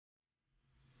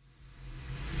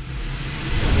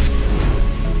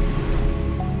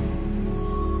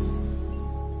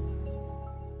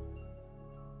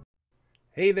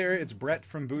Hey there, it's Brett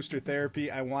from Booster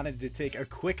Therapy. I wanted to take a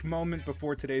quick moment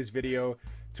before today's video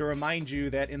to remind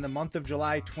you that in the month of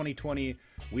July 2020,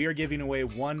 we are giving away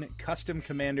one custom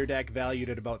commander deck valued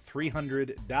at about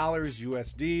 $300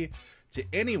 USD to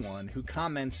anyone who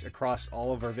comments across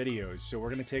all of our videos. So we're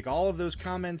going to take all of those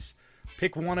comments,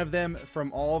 pick one of them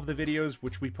from all of the videos,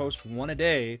 which we post one a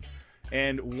day,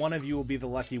 and one of you will be the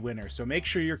lucky winner. So make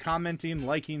sure you're commenting,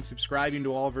 liking, subscribing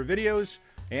to all of our videos,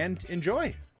 and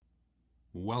enjoy!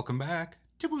 Welcome back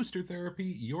to Booster Therapy,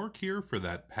 your cure for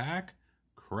that pack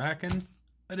cracking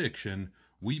addiction.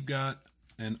 We've got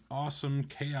an awesome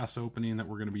chaos opening that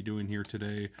we're going to be doing here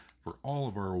today for all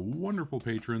of our wonderful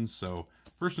patrons. So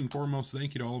first and foremost,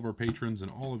 thank you to all of our patrons and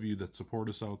all of you that support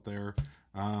us out there.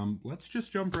 Let's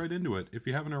just jump right into it. If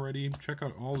you haven't already, check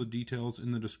out all the details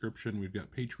in the description. We've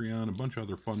got Patreon, a bunch of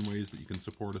other fun ways that you can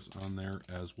support us on there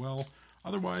as well.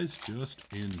 Otherwise,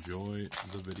 just enjoy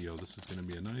the video. This is going to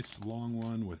be a nice long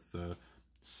one with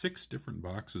 6 different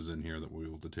boxes in here that we'll be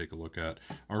able to take a look at.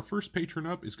 Our first patron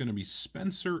up is going to be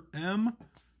Spencer M.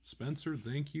 Spencer,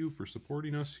 thank you for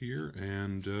supporting us here,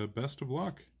 and best of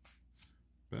luck.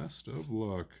 Best of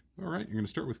luck. All right, you're going to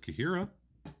start with Kahira.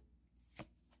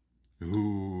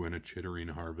 Ooh, and a Chittering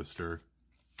Harvester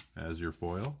as your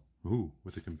foil. Ooh,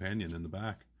 with a companion in the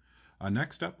back.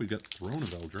 Next up, we've got Throne of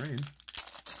Eldraine.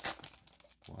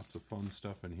 Lots of fun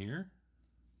stuff in here.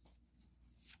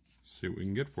 See what we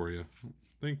can get for you. I don't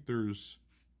think there's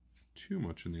too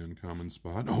much in the uncommon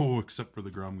spot. Oh, except for the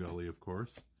Grumgully, of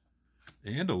course.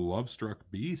 And a Lovestruck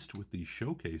Beast with the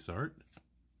showcase art.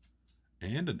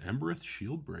 And an Embereth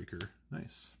Shieldbreaker.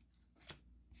 Nice.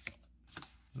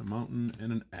 And a mountain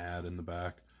and an ad in the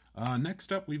back.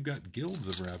 Next up, we've got Guilds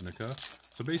of Ravnica.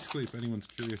 So basically, if anyone's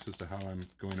curious as to how I'm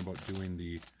going about doing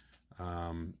the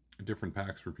different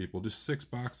packs for people, just 6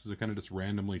 boxes I kind of just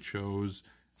randomly chose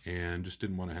and just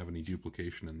didn't want to have any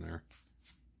duplication in there.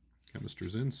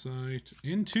 Chemister's Insight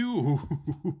into,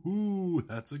 ooh,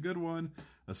 that's a good one.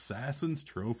 Assassin's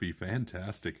Trophy,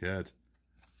 fantastic hit.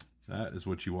 That is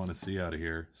what you want to see out of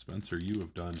here. Spencer, you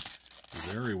have done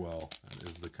very well. That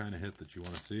is the kind of hit that you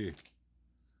want to see.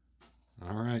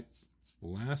 All right,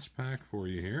 last pack for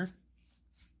you here.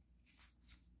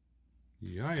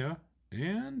 Yaya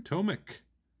and Tomic.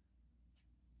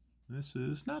 This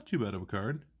is not too bad of a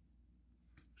card.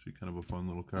 Actually kind of a fun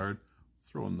little card.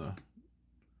 Throw in the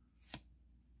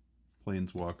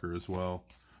Planeswalker as well.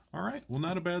 All right, well,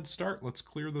 not a bad start. Let's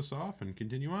clear this off and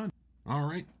continue on. All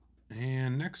right,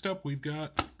 and next up we've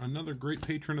got another great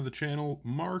patron of the channel,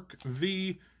 Mark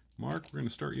V. Mark, we're going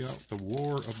to start you out with the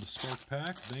War of the Spark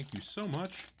pack. Thank you so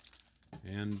much,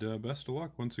 and best of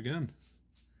luck once again.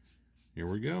 Here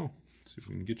we go. Let's see if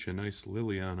we can get you a nice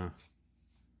Liliana.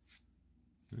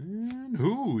 And,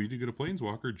 ooh, you did get a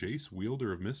Planeswalker, Jace,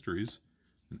 Wielder of Mysteries.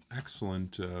 An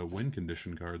excellent win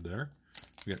condition card there.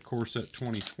 We got Core Set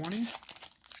 2020.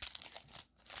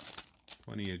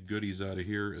 Plenty of goodies out of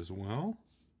here as well.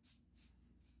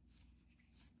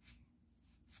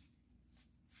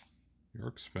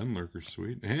 York's Fenlurker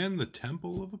Suite. And the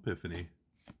Temple of Epiphany.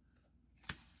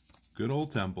 Good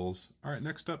old temples. All right,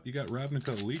 next up, you got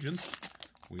Ravnica Allegiance.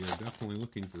 We are definitely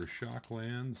looking for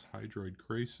Shocklands, Hydroid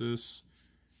Krasis.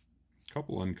 A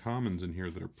couple uncommons in here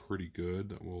that are pretty good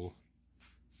that we'll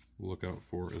look out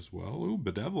for as well. Ooh,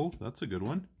 Bedevil, that's a good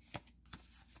one.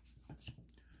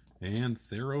 And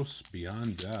Theros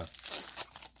Beyond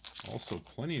Death. Also,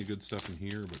 plenty of good stuff in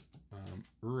here, but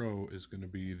Uro is going to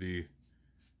be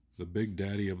the big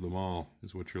daddy of them all,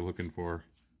 is what you're looking for.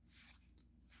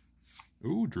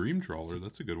 Ooh, Dream Trawler,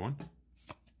 that's a good one.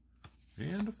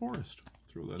 And a Forest.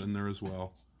 Throw that in there as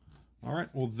well. All right,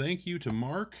 well, thank you to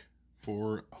Mark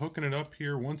for hooking it up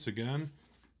here once again.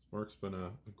 Mark's been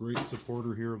a great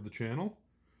supporter here of the channel.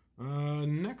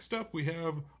 Next up, we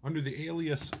have, under the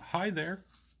alias Hi There,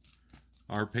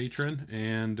 our patron,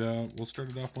 and we'll start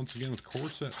it off once again with Core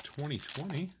Set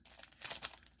 2020.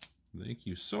 Thank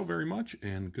you so very much,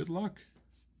 and good luck.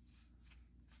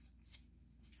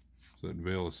 Is that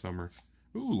Veil of Summer?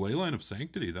 Ooh, Leyline of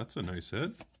Sanctity, that's a nice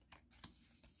hit.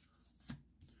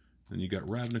 Then you got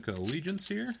Ravnica Allegiance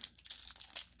here.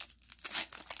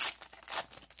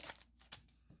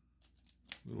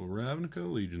 Little Ravnica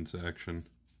Allegiance action.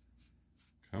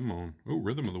 Come on. Oh,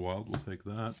 Rhythm of the Wild, we'll take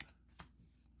that.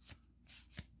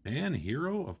 And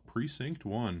Hero of Precinct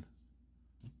 1.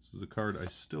 This is a card I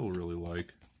still really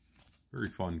like. Very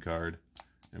fun card.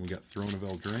 And we got Throne of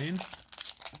Eldraine.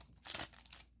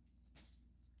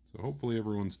 So hopefully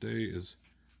everyone's day is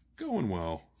going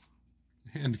well.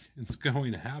 And it's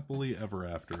going happily ever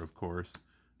after, of course,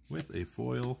 with a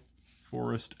foil,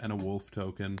 forest, and a wolf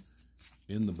token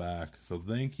in the back. So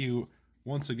thank you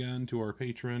once again to our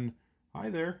patron. Hi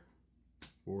there,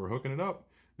 for hooking it up.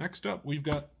 Next up, we've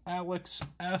got Alex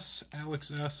S.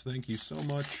 Alex S., thank you so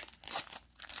much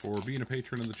for being a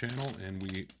patron of the channel, and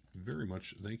we very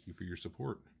much thank you for your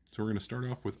support. So we're going to start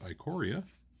off with Ikoria.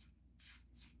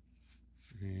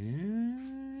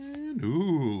 And,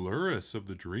 ooh, Luris of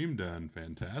the Dream Den.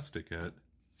 Fantastic hit.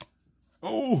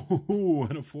 Oh,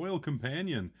 and a foil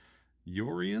companion.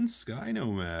 Yorion Sky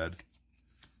Nomad.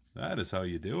 That is how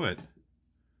you do it.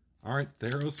 All right,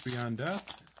 Theros Beyond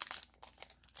Death.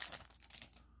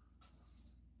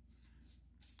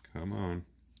 Come on.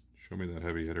 Show me that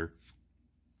heavy hitter.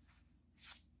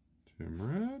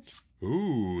 Timrat.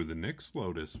 Ooh, the Nyx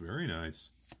Lotus. Very nice.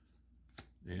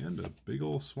 And a big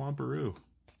ol' Swamperoo.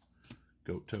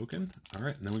 Goat token. All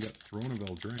right, and then we got Throne of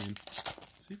Eldraine.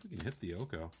 Let's see if we can hit the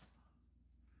Oko.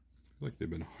 I feel like they've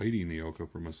been hiding the Oko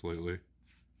from us lately.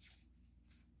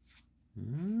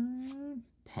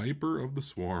 Piper of the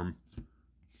Swarm.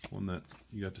 One that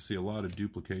you got to see a lot of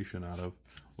duplication out of.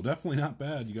 Well, definitely not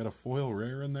bad. You got a foil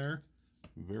rare in there.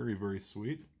 Very, very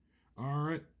sweet. All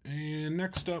right, and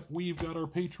next up, we've got our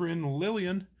patron,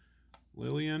 Lillian.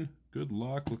 Lillian, good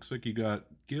luck. Looks like you got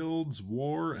Guilds,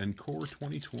 War, and Core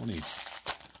 2020.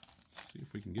 See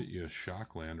if we can get you a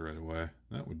Shockland right away.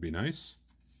 That would be nice.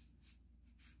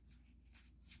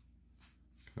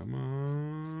 Come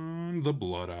on, the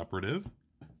Blood Operative.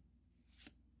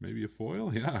 Maybe a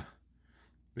foil? Yeah.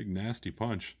 Big nasty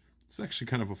punch. It's actually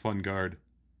kind of a fun card.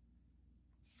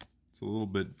 It's a little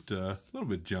bit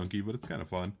junky, but it's kind of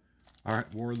fun. All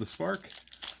right, War of the Spark.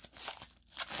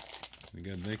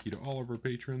 Again, thank you to all of our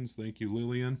patrons. Thank you,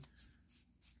 Lillian,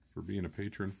 for being a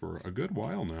patron for a good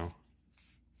while now.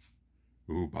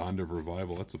 Ooh, Bond of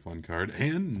Revival. That's a fun card.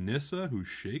 And Nissa, who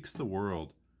shakes the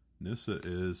world. Nissa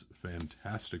is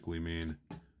fantastically mean.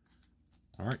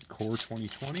 All right, Core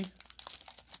 2020.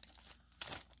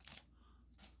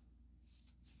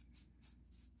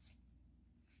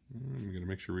 I'm going to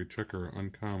make sure we check our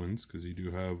uncommons, because you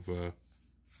do have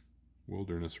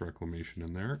Wilderness Reclamation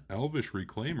in there. Elvish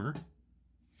Reclaimer.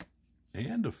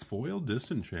 And a foil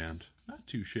Disenchant. Not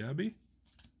too shabby.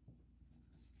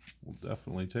 We'll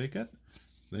definitely take it.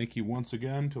 Thank you once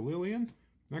again to Lillian.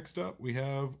 Next up, we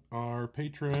have our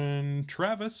patron,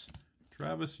 Travis.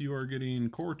 Travis, you are getting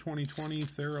Core 2020,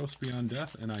 Theros Beyond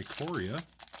Death, and Ikoria.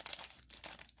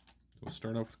 We'll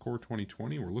start off with Core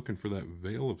 2020. We're looking for that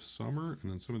Veil of Summer,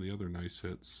 and then some of the other nice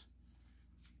hits.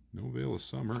 No Veil of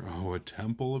Summer. Oh, a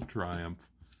Temple of Triumph.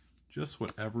 Just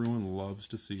what everyone loves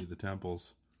to see, the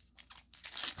temples.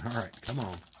 All right, come on.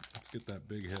 Let's get that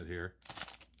big hit here.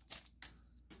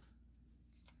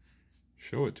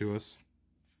 Show it to us.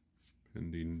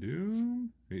 Pending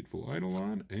Doom, Hateful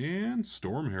Eidolon, and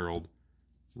Storm Herald.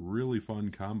 Really fun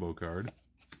combo card.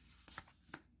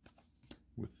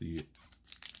 With the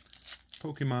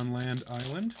Pokemon Land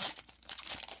Island.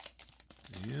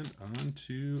 And on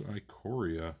to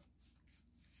Ikoria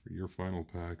for your final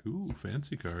pack. Ooh,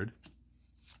 fancy card.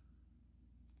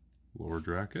 Lord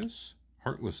Dracus,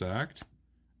 Heartless Act,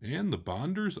 and the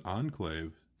Bonder's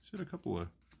Enclave. Just had a couple of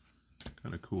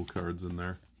kind of cool cards in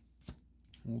there.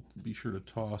 We'll be sure to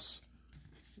toss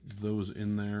those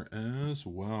in there as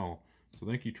well. So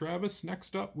thank you, Travis.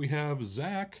 Next up, we have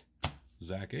Zach.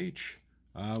 Zach H.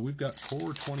 We've got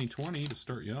Core 2020 to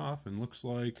start you off, and looks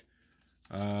like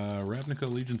Ravnica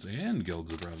Allegiance and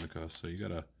Guilds of Ravnica. So you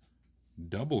got a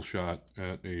double shot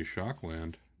at a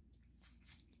Shockland.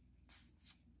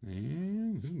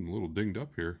 And a little dinged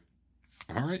up here.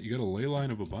 All right, you got a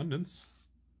Leyline of Abundance.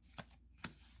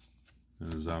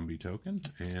 And a Zombie token.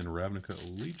 And Ravnica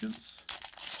Allegiance.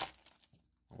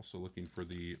 Also looking for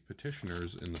the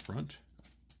Petitioners in the front.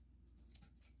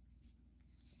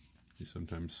 You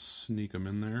sometimes sneak them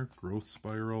in there. Growth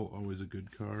Spiral, always a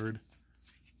good card.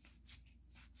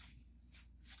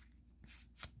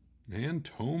 And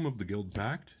Tome of the Guild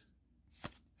Pact.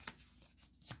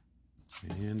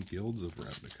 And Guilds of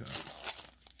Ravnica.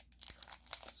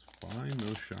 Let's find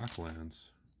those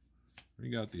Shocklands. We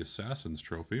got the Assassin's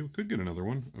Trophy. We could get another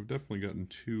one. I've definitely gotten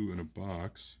 2 in a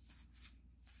box.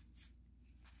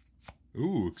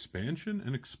 Ooh, Expansion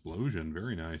and Explosion.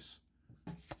 Very nice.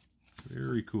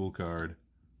 Very cool card.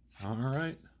 All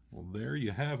right. Well, there you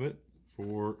have it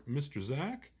for Mr.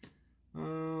 Zach.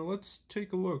 Let's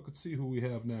take a look. Let's see who we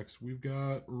have next. We've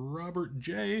got Robert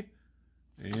J.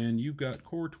 And you've got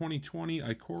Core 2020,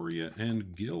 Ikoria,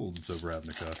 and Guilds of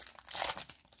Ravnica.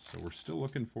 So we're still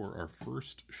looking for our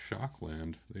first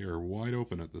Shockland. They are wide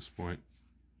open at this point.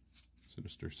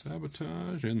 Sinister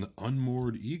Sabotage and the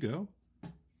Unmoored Ego.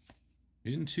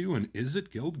 Into an Izzet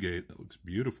Guildgate. That looks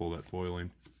beautiful, that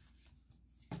foiling.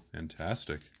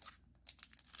 Fantastic.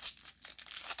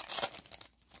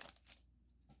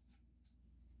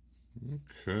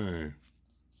 Okay.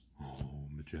 Oh,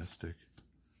 Majestic.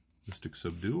 Mystic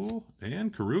Subdual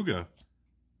and Karuga.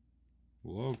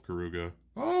 Love Karuga.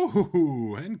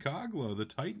 Oh, and Kogla, the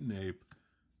Titan Ape.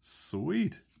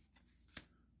 Sweet.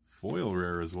 Foil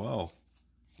rare as well.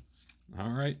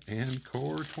 All right, and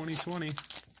Core 2020.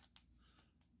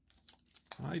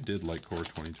 I did like Core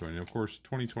 2020. Of course,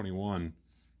 2021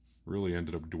 really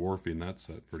ended up dwarfing that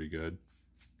set pretty good.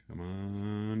 Come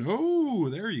on. Oh,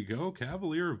 there you go.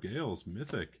 Cavalier of Gales,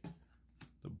 Mythic.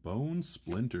 The Bone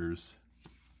Splinters.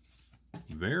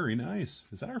 Very nice.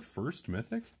 Is that our first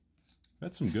Mythic?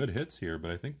 Had some good hits here,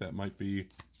 but I think that might be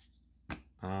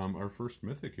our first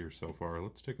Mythic here so far.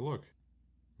 Let's take a look.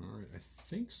 All right, I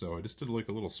think so. I just did like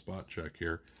a little spot check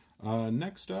here.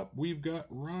 Next up, we've got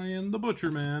Ryan the Butcher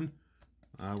Man.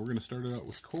 We're going to start it out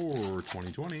with Core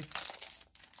 2020.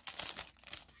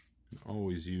 Can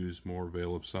always use more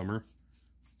Veil of Summer.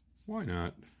 Why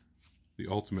not? The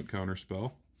ultimate counter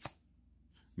spell.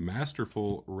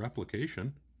 Masterful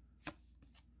Replication.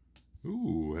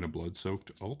 Ooh, and a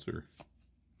Blood-Soaked Altar.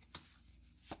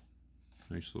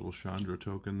 Nice little Chandra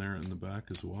token there in the back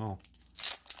as well.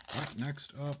 All right,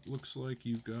 next up, looks like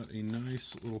you've got a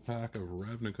nice little pack of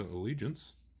Ravnica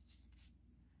Allegiance.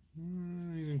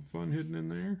 Anything fun hidden in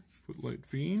there? Footlight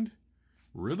Fiend.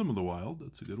 Rhythm of the Wild,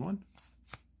 that's a good one.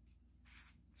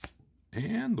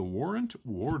 And the Warrant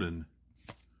Warden.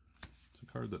 It's a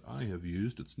card that I have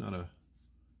used. It's not a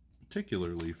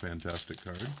particularly fantastic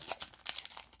card,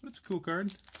 but it's a cool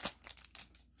card.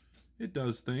 It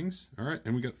does things. All right,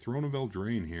 and we got Throne of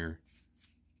Eldraine here.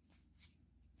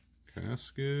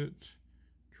 Casket,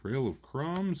 Trail of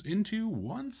Crumbs, into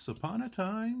Once Upon a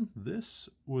Time. This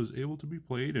was able to be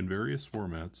played in various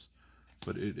formats,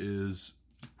 but it is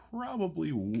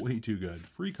probably way too good.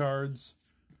 Free cards,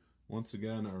 once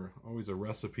again, are always a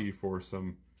recipe for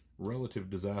some relative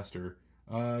disaster.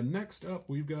 Next up,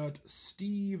 we've got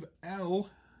Steve L.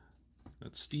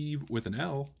 That's Steve with an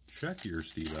L. Check your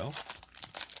Steve L.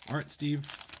 All right, Steve,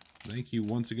 thank you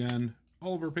once again,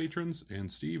 all of our patrons.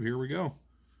 And Steve, here we go.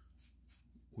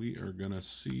 We are going to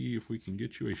see if we can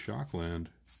get you a Shockland.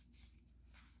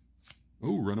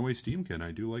 Oh, Runaway Steamkin.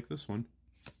 I do like this one.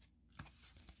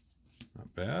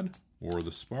 Not bad. Or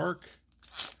the Spark.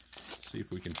 Let's see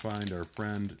if we can find our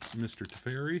friend Mr.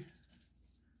 Teferi.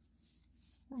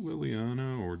 Or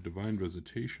Liliana or Divine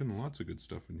Visitation. Lots of good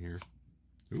stuff in here.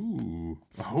 Ooh.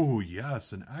 Oh,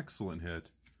 yes. An excellent hit.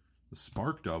 The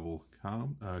Spark Double.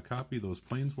 Copy those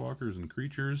planeswalkers and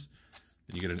creatures,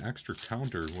 and you get an extra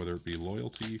counter, whether it be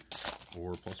loyalty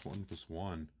or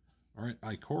 +1/+1. All right,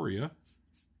 Ikoria.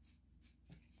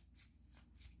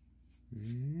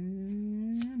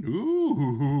 And,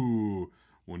 ooh,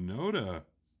 Winota.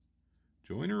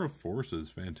 Joiner of Forces.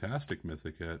 Fantastic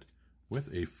mythic hit with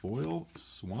a foil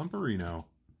Swamperino.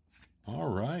 All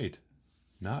right.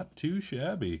 Not too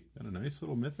shabby. Got a nice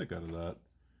little mythic out of that.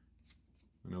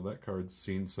 I know that card's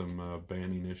seen some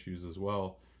banning issues as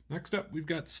well. Next up, we've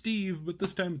got Steve, but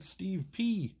this time it's Steve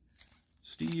P.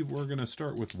 Steve, we're going to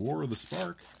start with War of the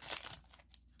Spark.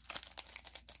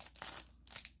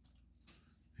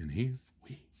 And here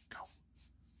we go.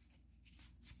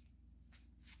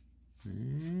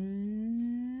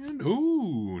 And,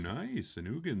 ooh, nice. An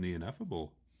Ugin the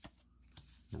Ineffable.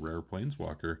 A rare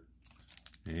Planeswalker.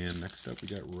 And next up, we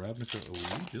got Ravnica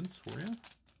Allegiance for you.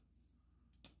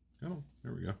 Oh,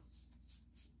 there we go.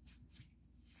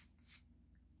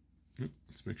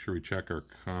 Let's make sure we check our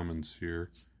commons here.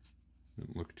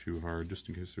 Didn't look too hard, just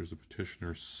in case there's a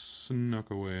petitioner snuck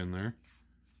away in there.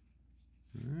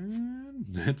 And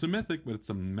it's a mythic, but it's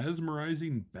a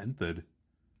Mesmerizing Benthid.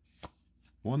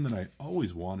 One that I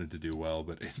always wanted to do well,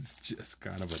 but it's just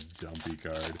kind of a dumpy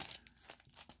card.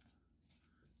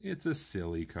 It's a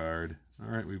silly card. All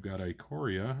right, we've got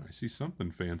Ikoria. I see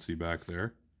something fancy back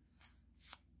there.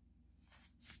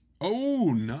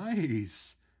 Oh,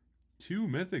 nice. 2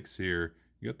 mythics here.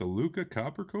 You got the Luca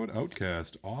Coppercoat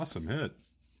Outcast. Awesome hit.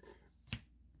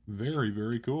 Very,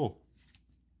 very cool.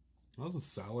 That was a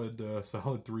solid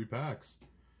 3 packs.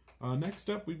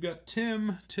 Next up, we've got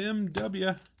Tim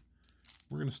W.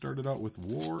 We're going to start it out with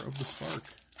War of the Spark.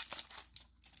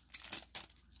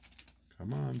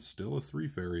 Come on, still a 3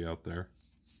 fairy out there.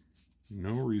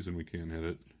 No reason we can't hit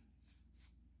it.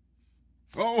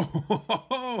 Oh,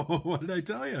 what did I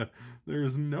tell you?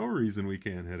 There's no reason we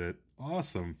can't hit it.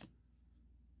 Awesome.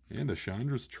 And a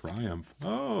Chandra's Triumph.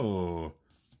 Oh,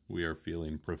 we are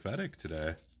feeling prophetic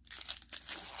today.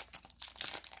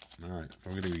 All right, if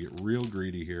I'm going to get real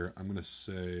greedy here, I'm going to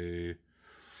say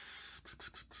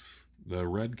the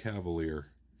Red Cavalier.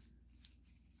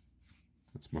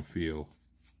 That's my feel.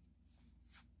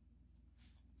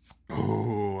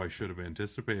 Oh, I should have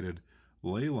anticipated.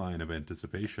 Leyline of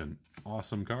Anticipation.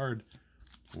 Awesome card.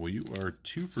 Well, you are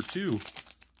 2 for 2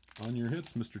 on your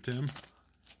hits, Mr. Tim.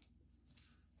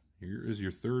 Here is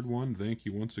your third one. Thank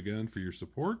you once again for your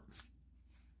support.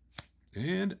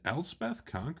 And Elspeth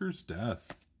Conquers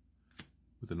Death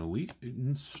with an Elite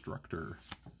Instructor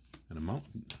and a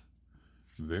Mountain.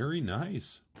 Very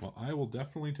nice. Well, I will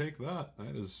definitely take that.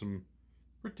 That is some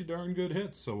pretty darn good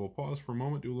hits. So we'll pause for a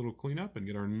moment, do a little cleanup, and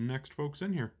get our next folks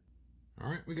in here. All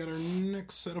right, we got our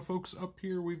next set of folks up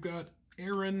here. We've got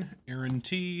Aaron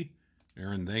T.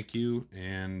 Aaron, thank you,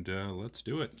 and let's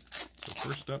do it. So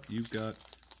first up, you've got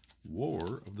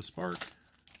War of the Spark.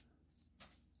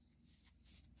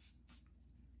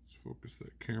 Let's focus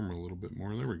that camera a little bit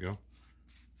more. There we go.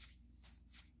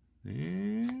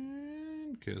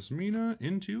 And Kasmina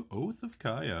into Oath of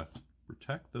Kaya.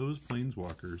 Protect those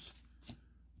planeswalkers.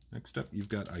 Next up, you've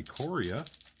got Ikoria.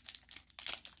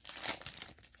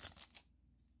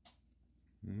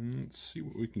 Let's see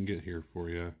what we can get here for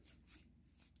you.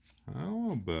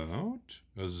 How about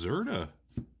Azurta,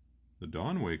 the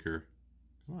Dawnwaker?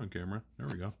 Come on, camera. There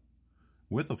we go.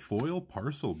 With a foil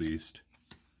Parcel Beast.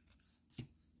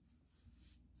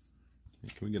 Hey,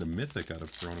 can we get a mythic out of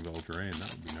Throne of Eldraine?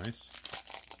 That would be nice.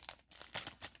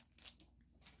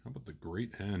 How about the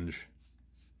Great Henge?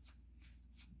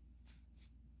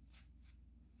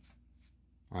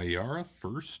 Ayara,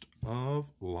 First of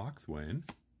Lochthwain.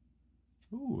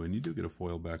 Ooh, and you do get a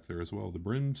foil back there as well. The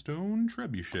Brimstone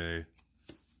Trebuchet.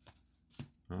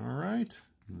 All right.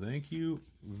 Thank you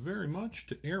very much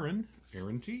to Aaron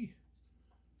T.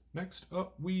 Next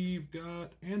up, we've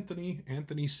got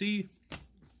Anthony C.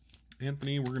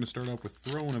 Anthony, we're going to start off with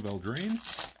Throne of Eldraine.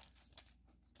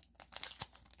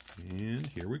 And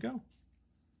here we go.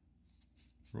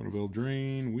 Throne of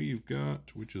Eldraine, we've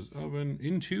got Witch's Oven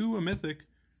into a mythic,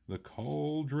 the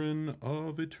Cauldron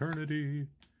of Eternity.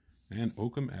 And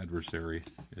Oakham Adversary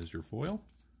is your foil.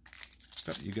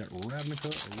 You got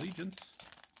Ravnica Allegiance.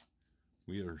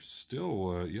 We are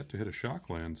still yet to hit a shock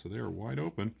land, so they are wide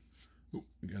open. Ooh,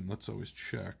 again, let's always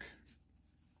check.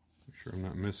 Make sure I'm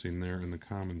not missing there in the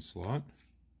common slot.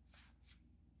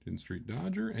 Tin Street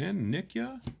Dodger and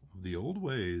Nikya of the Old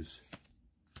Ways.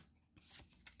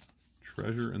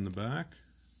 Treasure in the back.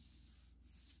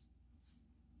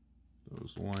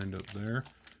 Those lined up there.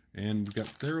 And we've got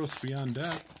Theros Beyond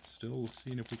Death. Still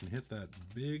seeing if we can hit that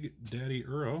big Daddy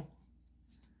Uro.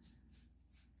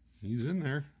 He's in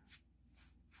there.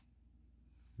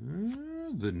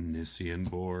 The Nissian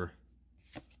Boar.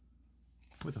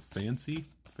 With a fancy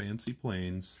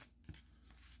planes.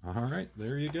 All right,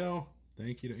 there you go.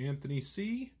 Thank you to Anthony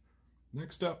C.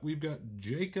 Next up, we've got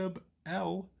Jacob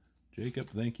L. Jacob,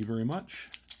 thank you very much.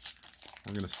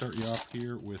 We're going to start you off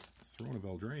here with Throne of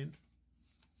Eldraine.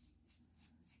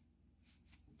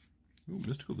 Ooh,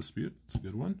 Mystical Dispute. That's a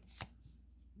good one.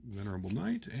 Venerable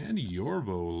Knight. And Yorvo,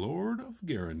 Lord of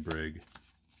Garenbrig.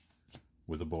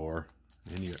 With a boar.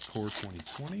 And you got Core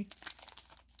 2020.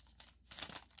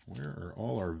 Where are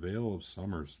all our Veil of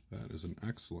Summers? That is an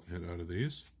excellent hit out of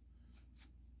these.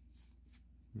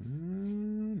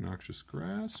 Noxious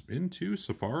Grasp into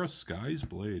Sephara Sky's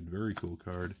Blade. Very cool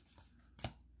card.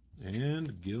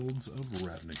 And Guilds of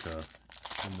Ravnica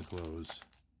in the close.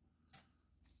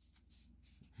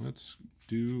 Let's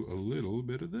do a little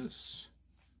bit of this.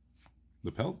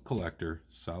 The Pelt Collector,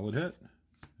 solid hit.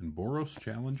 And Boros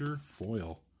Challenger,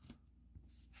 foil.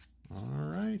 All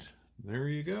right, there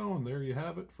you go, and there you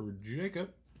have it for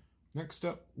Jacob. Next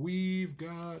up, we've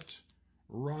got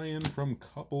Ryan from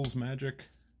Couples Magic.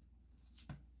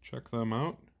 Check them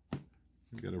out.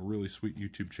 We've got a really sweet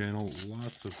YouTube channel.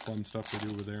 Lots of fun stuff they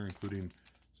do over there, including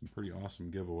some pretty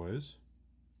awesome giveaways.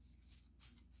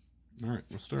 All right,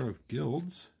 we'll start with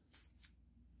Guilds.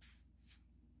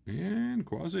 And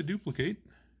Quasi-Duplicate.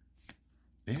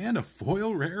 And a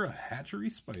foil rare, a Hatchery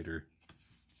Spider.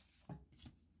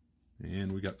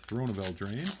 And we got Throne of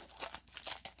Eldraine.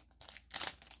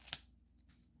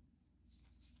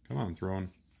 Come on, Throne.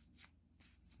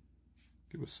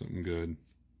 Give us something good.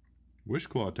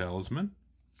 Wishclaw Talisman.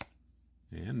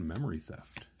 And Memory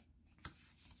Theft.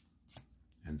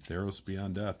 And Theros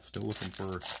Beyond Death. Still looking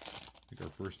for, I think, our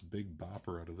first big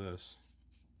bopper out of this.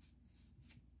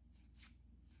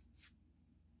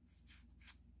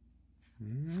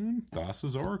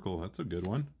 Thassa's Oracle. That's a good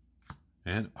one.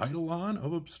 And Eidolon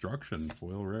of Obstruction.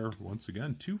 Foil rare. Once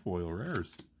again, 2 foil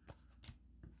rares.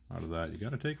 Out of that, you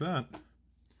got to take that.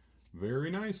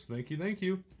 Very nice. Thank you, thank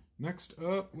you. Next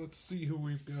up, let's see who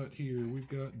we've got here. We've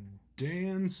got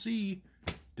Dan C.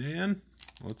 Dan,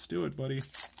 let's do it, buddy.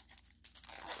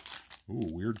 Ooh,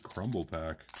 weird crumble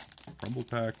pack. Crumble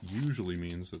pack usually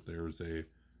means that there's a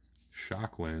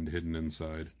Shockland hidden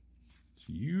inside. It's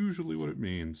usually what it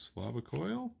means. Lava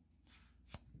Coil?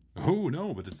 Oh,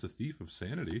 no, but it's the Thief of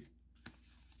Sanity.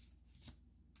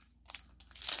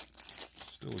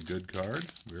 Still a good card.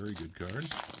 Very good card.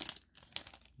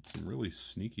 Some really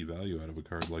sneaky value out of a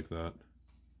card like that.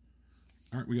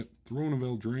 Alright, we got Throne of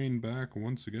Eldraine back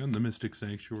once again. The Mystic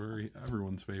Sanctuary,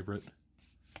 everyone's favorite.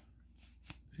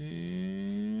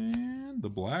 And the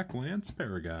Black Lance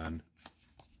Paragon.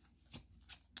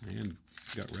 And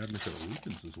got Ravnica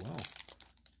Allegiance as well.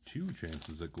 2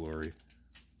 chances at glory.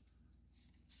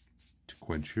 To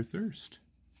quench your thirst.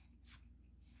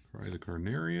 Cry the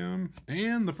Carnarium.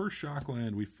 And the first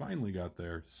Shockland we finally got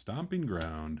there. Stomping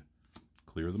Ground.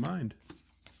 Clear the Mind.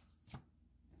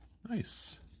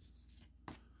 Nice.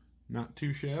 Not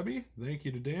too shabby. Thank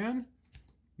you to Dan.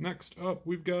 Next up,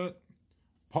 we've got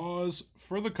Pause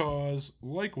for the Cause,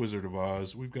 like Wizard of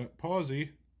Oz. We've got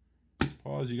Pawsey.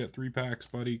 Pause, you got 3 packs,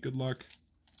 buddy. Good luck.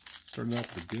 Starting off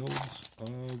the Guilds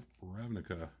of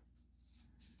Ravnica.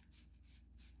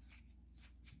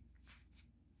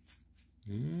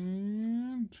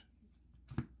 And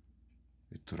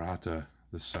Itrata,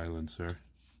 the Silencer.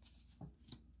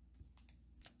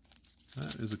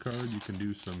 That is a card you can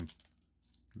do some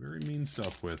very mean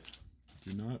stuff with.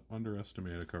 Do not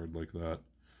underestimate a card like that.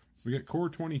 We got Core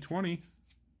 2020.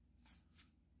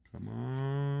 Come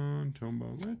on,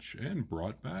 Tomba Lich. And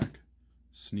brought back.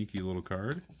 Sneaky little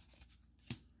card.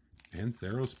 And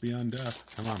Theros Beyond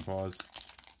Death. Come on, Pause.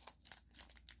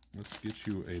 Let's get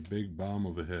you a big bomb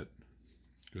of a hit.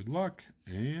 Good luck,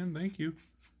 and thank you.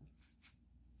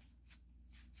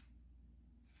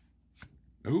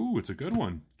 Oh, it's a good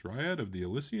one. Dryad of the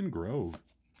Elysian Grove.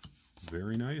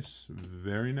 Very nice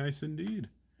indeed.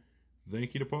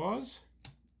 Thank you to Pause.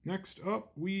 Next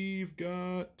up, we've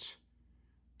got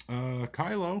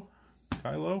Kylo.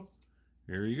 Kylo,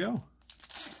 here you go.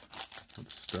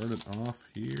 Let's start it off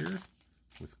here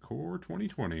with Core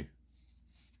 2020.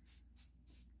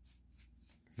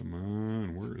 Come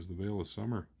on, where is the Veil of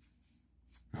Summer?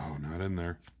 Oh, not in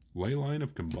there. Leyline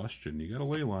of Combustion. You got a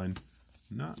Leyline.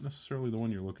 Not necessarily the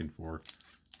one you're looking for.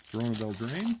 Throne of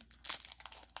Eldraine.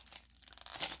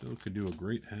 Still could do a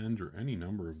Great Henge or any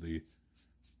number of the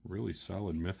really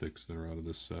solid mythics that are out of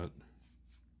this set.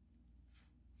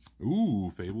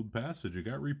 Ooh, Fabled Passage. It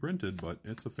got reprinted, but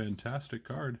it's a fantastic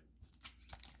card.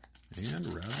 And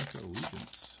Ravnica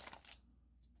Allegiance.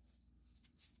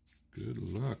 Good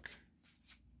luck.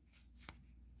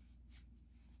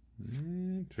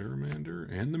 And Terramander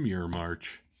and the Mirror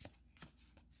March.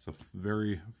 It's a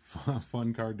very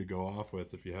fun card to go off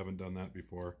with if you haven't done that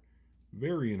before.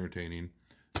 Very entertaining.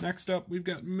 Next up, we've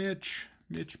got Mitch.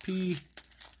 Mitch P.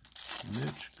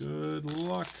 Mitch, good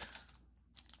luck.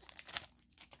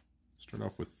 Start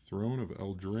off with Throne of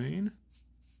Eldraine.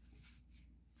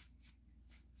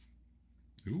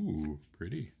 Ooh,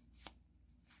 pretty.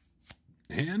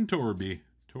 And Torby.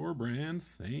 Torbrand,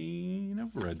 Thane of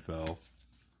Redfell.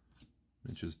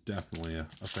 Mitch is definitely a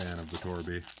fan of the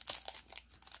Torby.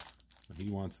 But he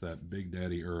wants that Big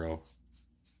Daddy Uro.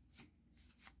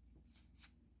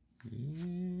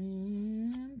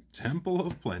 And Temple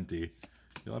of Plenty.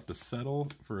 You'll have to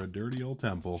settle for a dirty old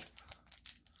temple.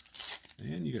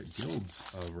 And you got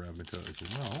Guilds of Ravnica as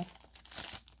well.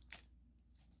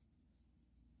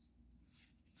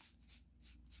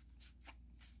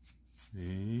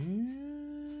 And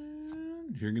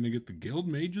you're going to get the Guild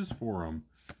Mages Forum.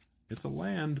 It's a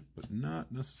land, but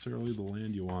not necessarily the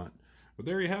land you want. But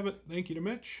there you have it. Thank you to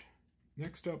Mitch.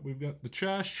 Next up, we've got the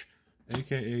Chesh,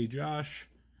 a.k.a. Josh.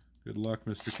 Good luck,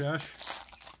 Mr. Chesh.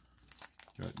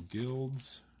 Got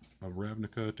Guilds of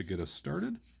Ravnica to get us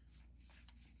started.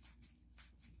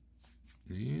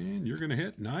 And you're going to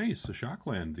hit, nice, a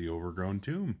Shockland, the Overgrown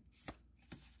Tomb.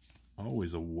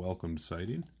 Always a welcomed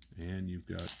sighting. And you've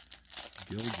got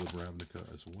Guilds of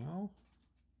Ravnica as well.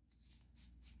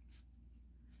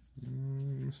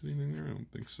 Miss anything there? I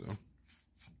don't think so.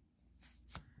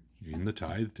 And the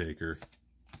Tithe Taker.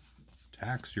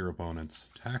 Tax your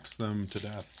opponents. Tax them to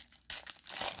death.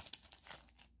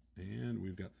 And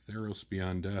we've got Theros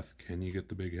Beyond Death. Can you get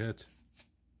the big hit?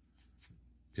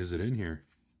 Is it in here?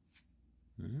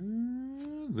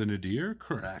 The Nadir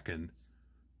Kraken.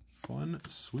 Fun,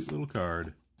 sweet little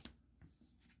card.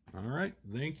 Alright,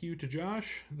 thank you to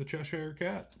Josh, the Cheshire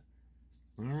Cat.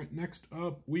 Alright, next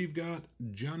up, we've got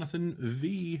Jonathan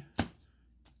V.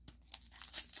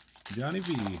 Johnny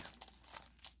V.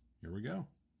 Here we go.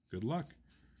 Good luck.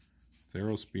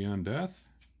 Theros Beyond Death.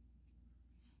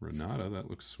 Renata, that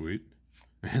looks sweet.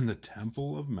 And the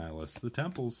Temple of Malice. The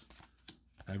temples.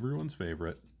 Everyone's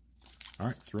favorite. All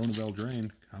right, Throne of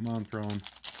Eldraine. Come on, Throne.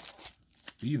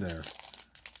 Be there.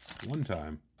 One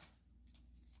time.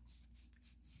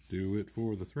 Do it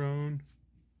for the throne.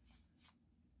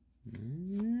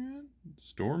 And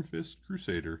Stormfist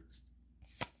Crusader.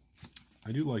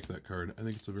 I do like that card. I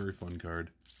think it's a very fun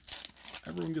card.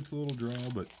 Everyone gets a little draw,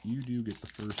 but you do get the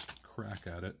first crack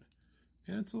at it.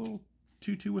 And it's a little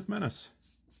 2/2 with Menace.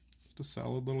 Just a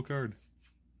solid little card.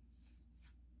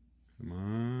 Come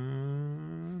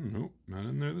on. Nope, not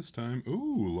in there this time.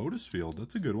 Ooh, Lotus Field.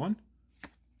 That's a good one.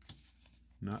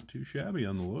 Not too shabby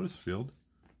on the Lotus Field.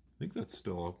 I think that's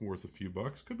still worth a few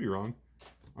bucks. Could be wrong.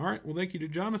 All right, well, thank you to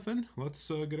Jonathan. Let's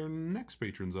get our next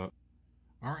patrons up.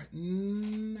 All right,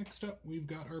 next up, we've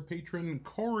got our patron,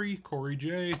 Corey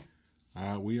J.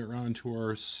 We are on to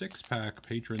our 6-pack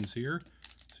patrons here.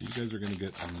 So you guys are going to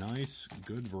get a nice,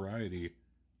 good variety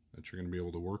that you're going to be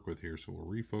able to work with here. So we'll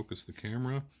refocus the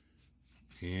camera.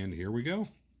 And here we go.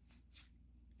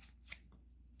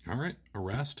 All right,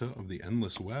 Arasta of the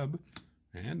Endless Web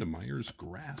and a Myers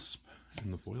Grasp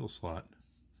in the foil slot.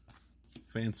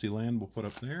 Fancy Land we'll put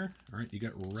up there. All right, you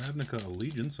got Ravnica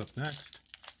Allegiance up next.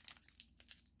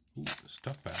 Ooh,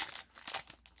 Stuff Pack.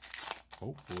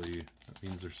 Hopefully that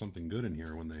means there's something good in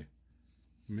here when they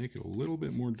make it a little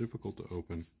bit more difficult to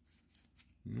open.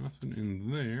 Nothing in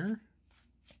there.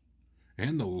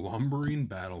 And the Lumbering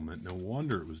Battlement. No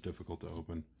wonder it was difficult to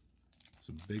open. It's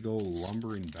a big old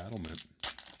Lumbering Battlement.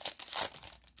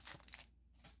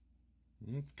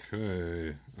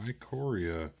 Okay,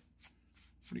 Ikoria.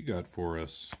 What do you got for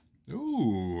us?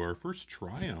 Ooh, our first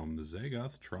Triome, the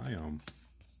Zagoth Triome.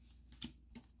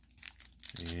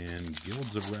 And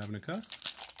Guilds of Ravnica.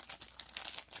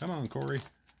 Come on, Corey.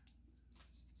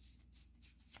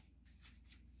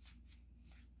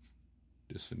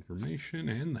 Disinformation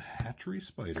and the Hatchery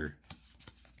Spider.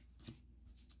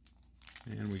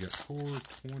 And we got Core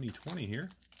 2020 here.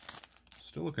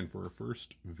 Still looking for our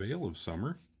first Veil of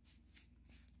Summer.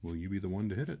 Will you be the one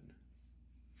to hit it?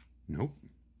 Nope.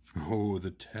 Oh,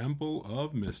 the Temple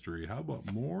of Mystery. How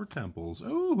about more temples?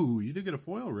 Oh, you did get a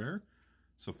foil rare.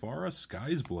 Safara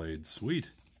Sky's Blade.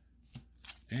 Sweet.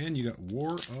 And you got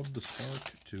War of the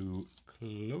Spark to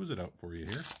close it out for you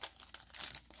here.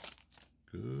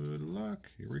 Good luck.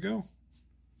 Here we go.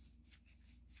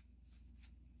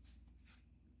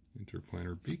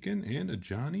 Interplanar Beacon and a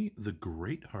Johnny the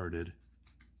Great-Hearted.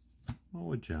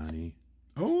 Oh, a Johnny.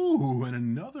 Oh, and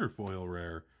another foil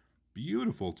rare.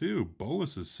 Beautiful, too.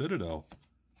 Bolus's Citadel.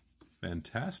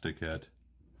 Fantastic hit.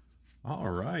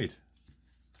 All right.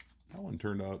 That one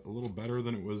turned out a little better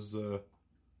than it was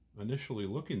initially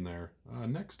looking there.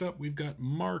 Next up, we've got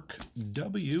Mark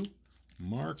W.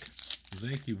 Mark,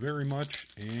 thank you very much,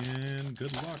 and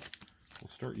good luck. We'll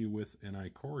start you with an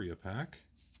Ikoria pack.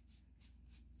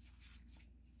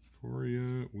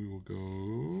 Ikoria, we will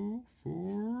go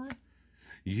for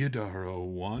Yidaro,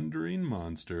 Wandering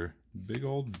Monster. Big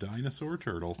old dinosaur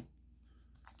turtle.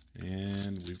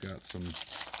 And we've got some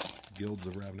Guilds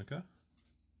of Ravnica.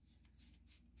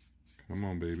 Come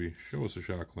on, baby. Show us a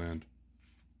Shockland.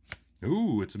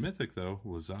 Ooh, it's a mythic, though.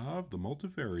 Lazav the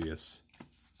Multifarious.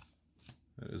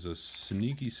 That is a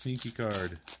sneaky, sneaky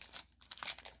card.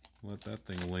 Let that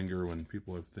thing linger when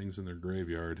people have things in their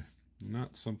graveyard.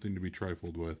 Not something to be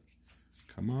trifled with.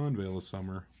 Come on, Veil of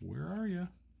Summer. Where are you?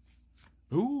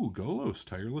 Ooh, Golos,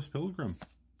 Tireless Pilgrim.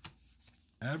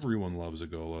 Everyone loves a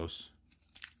Golos.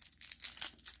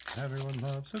 Everyone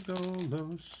loves a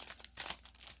Golos.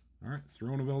 Alright,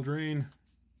 Throne of Eldraine.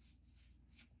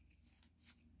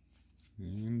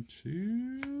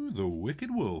 Into the Wicked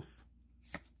Wolf.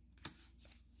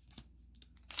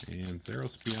 And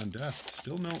Theros Beyond Death.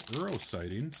 Still no Uro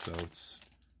sighting, so it's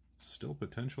still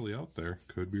potentially out there.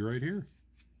 Could be right here.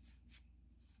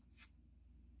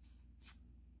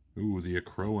 Ooh, the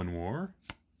Akroan War.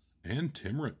 And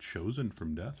Timrit Chosen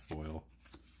from Death foil.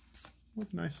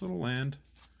 With a nice little land.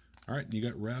 Alright, and you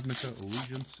got Ravnica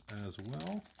Allegiance as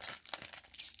well.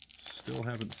 Still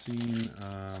haven't seen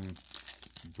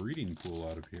Breeding Pool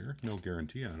out of here. No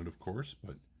guarantee on it, of course,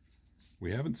 but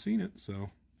we haven't seen it, so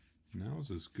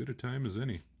now's as good a time as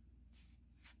any.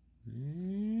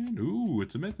 And, ooh,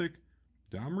 it's a mythic.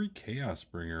 Domri Chaos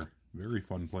Bringer. Very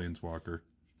fun planeswalker.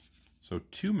 So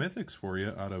 2 mythics for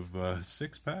you out of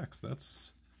 6 packs.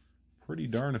 That's pretty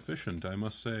darn efficient, I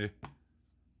must say.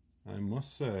 I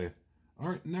must say. All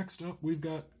right, next up, we've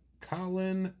got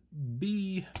Colin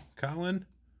B. Colin,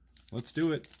 let's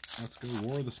do it. Let's go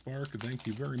War of the Spark. Thank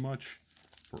you very much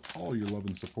for all your love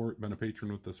and support. Been a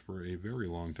patron with us for a very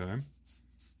long time.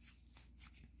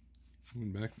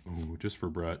 Going back, oh, just for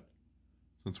Brett,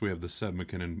 since we have the Seb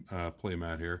McKinnon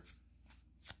playmat here.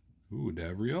 Ooh,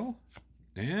 Davriel.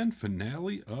 And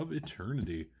Finale of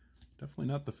Eternity. Definitely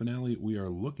not the finale we are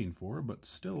looking for, but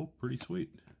still pretty sweet.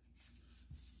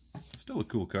 Still a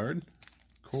cool card.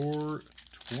 Core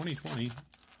 2020.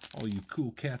 All you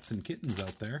cool cats and kittens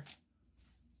out there.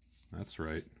 That's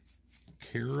right.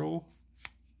 Carol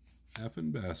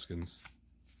effin' Baskins.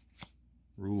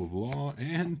 Rule of Law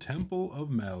and Temple of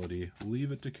Malady.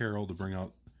 Leave it to Carol to bring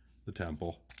out the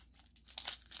temple.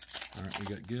 Alright, we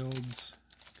got guilds.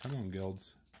 Come on,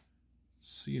 guilds.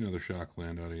 See another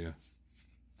Shockland out of you.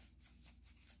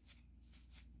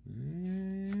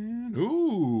 And,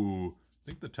 ooh! I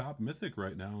think the top mythic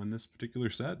right now in this particular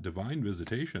set, Divine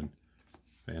Visitation.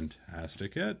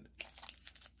 Fantastic hit.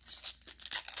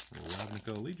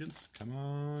 Ravnica Allegiance. Come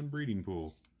on, Breeding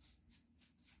Pool.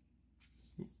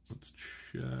 Ooh, let's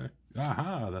check.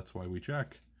 Aha! That's why we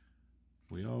check.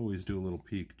 We always do a little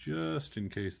peek just in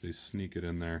case they sneak it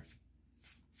in there.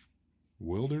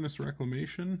 Wilderness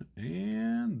Reclamation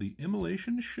and the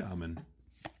Immolation Shaman.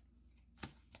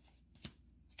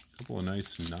 A couple of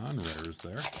nice non-rares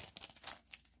there.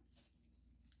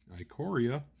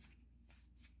 Ikoria.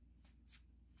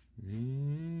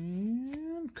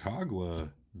 And Kogla,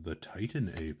 the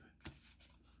Titan Ape.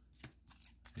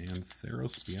 And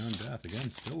Theros Beyond Death.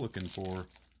 Again, still looking for...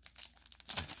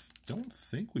 I don't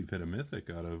think we've hit a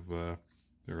mythic out of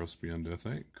Theros Beyond Death.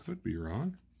 I could be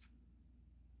wrong.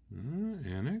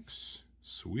 Annex,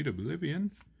 Sweet Oblivion,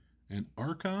 and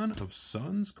Archon of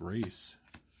Sun's Grace.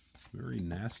 Very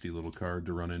nasty little card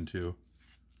to run into.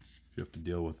 If you have to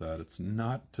deal with that, it's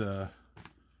not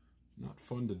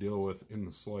fun to deal with in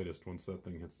the slightest once that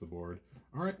thing hits the board.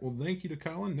 All right, well, thank you to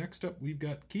Colin. Next up, we've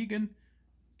got Keegan.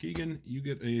 Keegan, you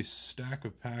get a stack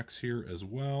of packs here as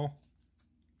well.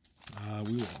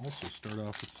 We will also start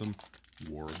off with some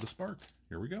War of the Spark.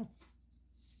 Here we go.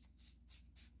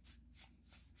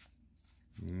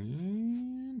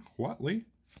 And Huatley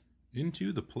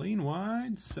into the Plain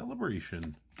Wide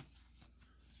Celebration.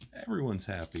 Everyone's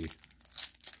happy.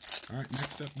 All right,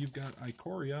 next up you've got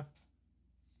Ikoria.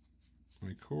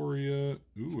 Ikoria.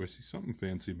 Ooh, I see something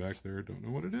fancy back there. Don't know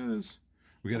what it is.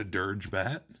 We got a Dirge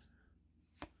Bat.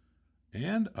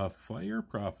 And a Fire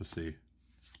Prophecy.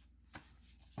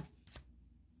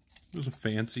 It was a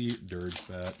fancy Dirge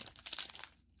Bat.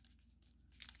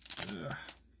 Ugh.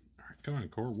 Come on,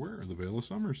 Core. Where are the Veil of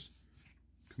Summers?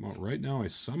 Come out right now. I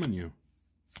summon you.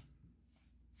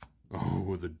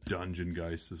 Oh, the Dungeon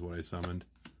Geist is what I summoned.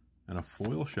 And a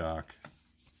Foil Shock.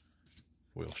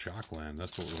 Foil Shockland.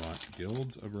 That's what we want.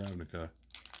 Guilds of Ravnica.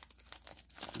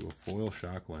 Do a Foil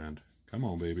Shockland. Come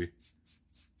on, baby.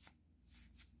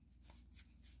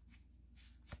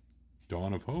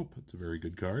 Dawn of Hope. It's a very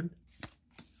good card.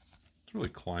 It's really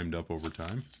climbed up over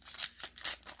time.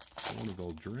 Dawn of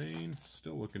Eldraine.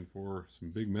 Still looking for some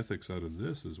big mythics out of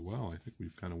this as well. I think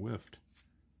we've kind of whiffed.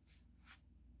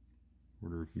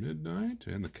 Order of Midnight.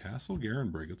 And the Castle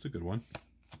Garenbrig. That's a good one.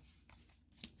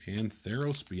 And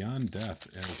Theros Beyond Death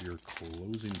as your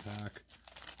closing pack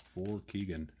for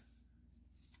Keegan.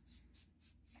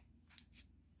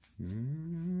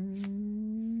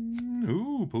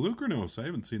 Ooh, Pelucranos. I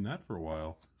haven't seen that for a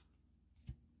while.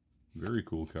 Very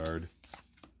cool card.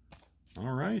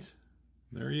 All right.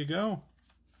 There you go.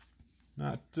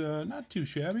 Not too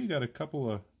shabby. Got a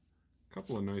couple of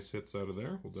nice hits out of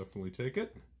there. We'll definitely take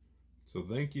it. So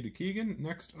thank you to Keegan.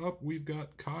 Next up, we've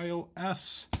got Kyle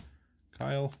S.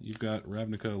 Kyle, you've got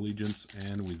Ravnica Allegiance,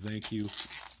 and we thank you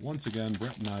once again,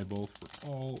 Brett and I both, for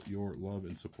all your love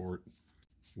and support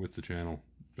with the channel.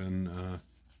 Been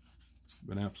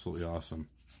absolutely awesome.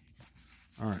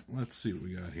 All right, let's see what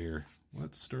we got here.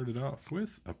 Let's start it off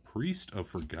with a Priest of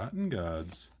Forgotten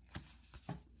Gods.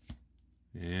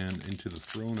 And into the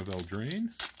Throne of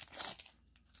Eldraine.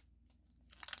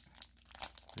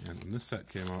 And when this set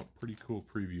came out, pretty cool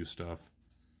preview stuff.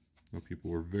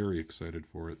 People were very excited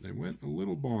for it. They went a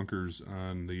little bonkers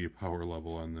on the power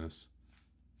level on this.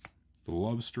 The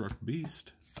Love-Struck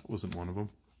Beast. That wasn't one of them.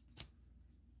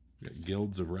 We got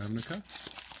Guilds of Ravnica.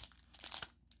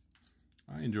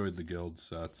 I enjoyed the Guild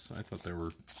sets. I thought they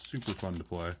were super fun to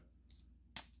play.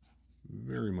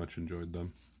 Very much enjoyed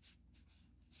them.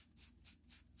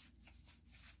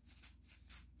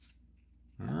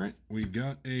 Alright, we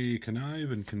got a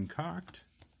Connive and Concoct.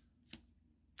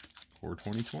 For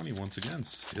 2020, once again,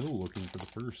 still looking for the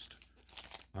first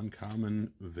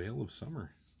uncommon Veil of Summer.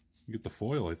 You get the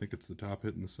foil, I think it's the top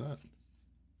hit in the set.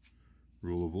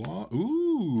 Rule of Law.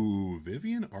 Ooh,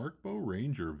 Vivian Arcbow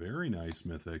Ranger. Very nice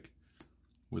mythic.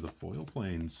 With a foil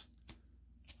plains.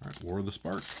 Alright, War of the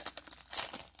Spark.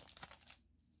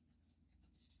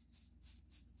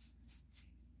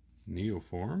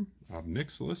 Neoform,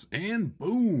 Obnixilis, and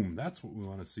boom! That's what we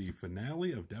want to see.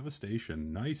 Finale of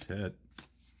Devastation. Nice hit.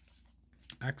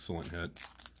 Excellent hit.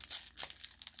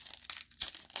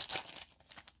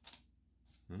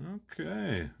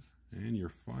 Okay, and your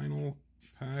final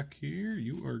pack here,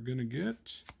 you are going to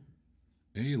get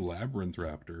a Labyrinth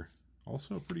Raptor.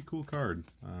 Also a pretty cool card.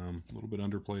 A little bit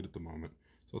underplayed at the moment.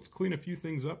 So let's clean a few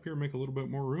things up here, make a little bit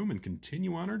more room, and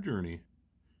continue on our journey.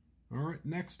 All right,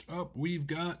 next up we've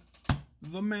got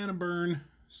the Mana Burn.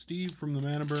 Steve from the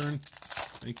Mana Burn.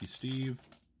 Thank you, Steve.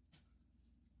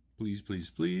 Please, please,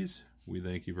 please. We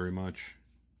thank you very much.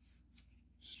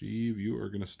 Steve, you are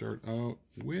going to start out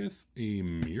with a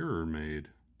Mirror Maid.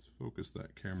 Let's focus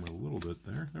that camera a little bit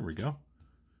there. There we go.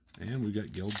 And we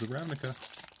got Guilds of Ravnica.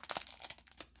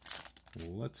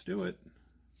 Let's do it.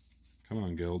 Come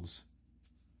on, Guilds.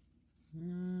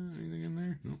 Anything in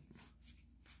there? Nope.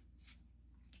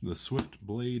 The Swift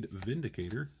Blade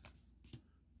Vindicator.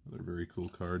 Another very cool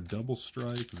card. Double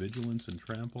Strike, Vigilance, and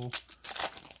Trample.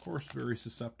 Of course, very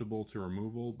susceptible to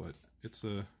removal, but it's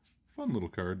a fun little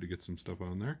card to get some stuff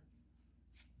on there.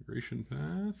 Migration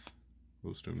Path,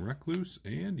 Glowstone Recluse,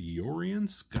 and Yorion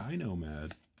Sky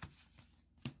Nomad.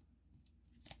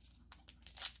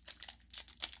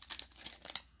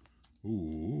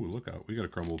 Ooh, look out. We got a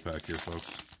crumble pack here,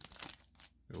 folks.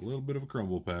 Got a little bit of a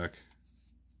crumble pack.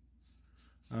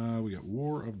 We got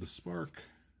War of the Spark.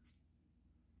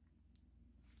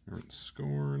 Errant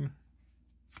Scorn.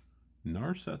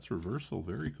 Narset's Reversal,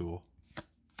 very cool.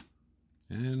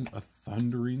 And a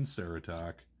Thundering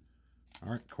Ceratok.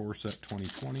 Alright, Core Set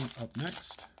 2020 up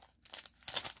next.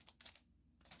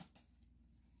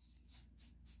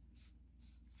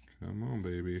 Come on,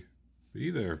 baby.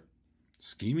 Be there.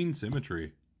 Scheming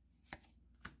Symmetry.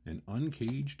 And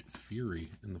Uncaged Fury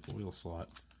in the foil slot.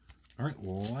 Alright,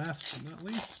 last but not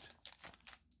least,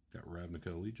 got Ravnica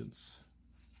Allegiance.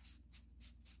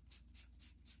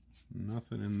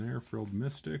 Nothing in there. Frilled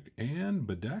Mystic and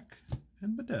Bedeck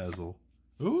and Bedazzle.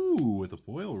 Ooh, with a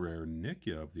foil rare,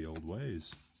 Nikya of the Old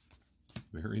Ways.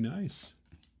 Very nice.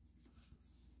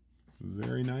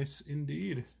 Very nice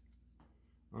indeed.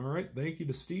 All right, thank you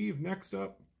to Steve. Next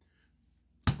up,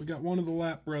 we got one of the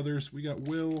Lap brothers. We got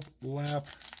Will Lap.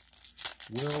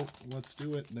 Will, let's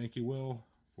do it. Thank you, Will,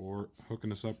 for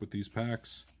hooking us up with these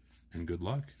packs. And good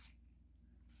luck.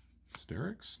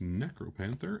 Sterix,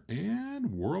 Necropanther,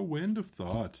 and Whirlwind of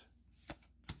Thought.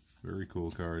 Very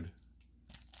cool card.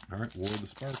 All right, War of the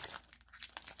Spark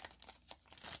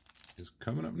is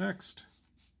coming up next.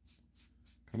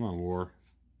 Come on, War.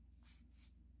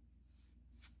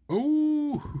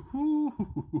 Oh,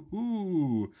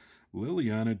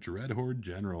 Liliana Dreadhorde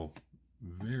General.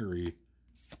 Very,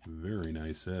 very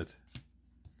nice hit.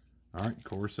 All right,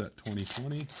 Core Set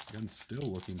 2020. Again,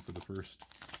 still looking for the first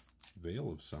Veil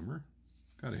of Summer.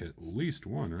 Gotta hit at least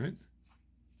one, right?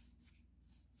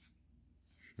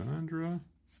 Chandra,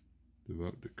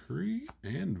 Devout Decree,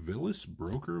 and Villis,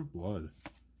 Broker of Blood.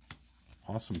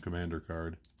 Awesome commander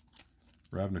card.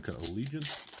 Ravnica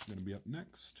Allegiance is going to be up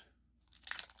next.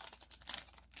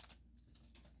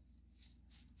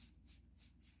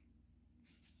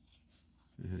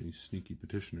 Any sneaky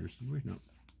petitioners, did we? No.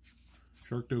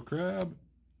 Sharkdo Crab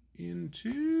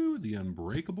into the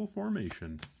Unbreakable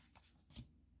Formation.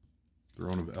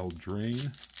 Throne of Eldraine.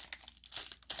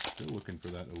 Still looking for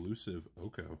that elusive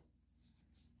Oko.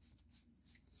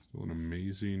 Still an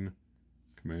amazing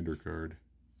commander card.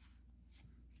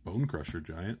 Bone Crusher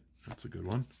Giant. That's a good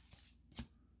one.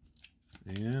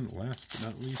 And last but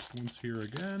not least, once here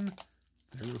again,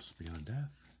 Theros Beyond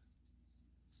Death.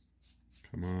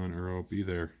 Come on, Earl, be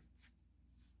there.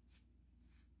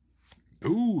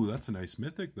 Ooh, that's a nice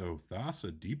mythic, though.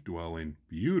 Thassa, Deep Dwelling.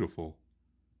 Beautiful.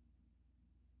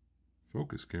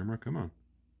 Focus, camera. Come on.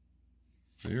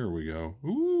 There we go.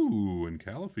 Ooh, and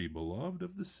Caliphate, Beloved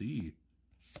of the Sea.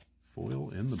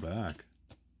 Foil in the back.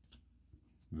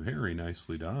 Very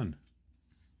nicely done.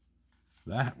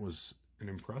 That was an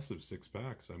impressive 6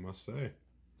 packs, I must say.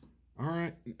 All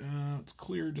right, let's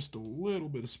clear just a little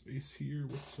bit of space here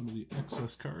with some of the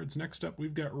excess cards. Next up,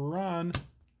 we've got Ron.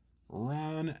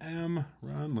 Ron M.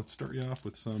 Ron, let's start you off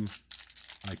with some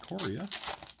Ikoria.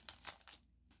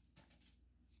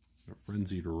 A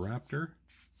Frenzied Raptor.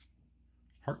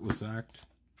 Heartless Act.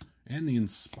 And the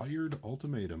Inspired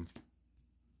Ultimatum.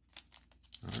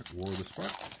 All right, War of the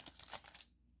Spark.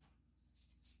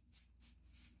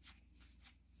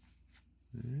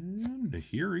 And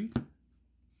Nahiri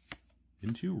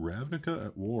into Ravnica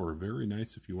at War. Very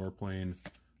nice if you are playing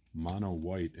mono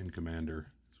white in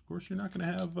Commander. Of course, you're not going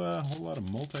to have a whole lot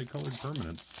of multicolored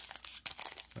permanents.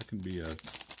 That can be a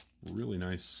really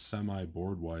nice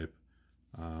semi-board wipe.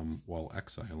 while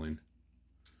exiling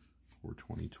for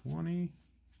 2020.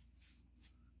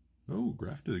 Oh,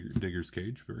 Graph Digger's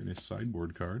Cage. Very nice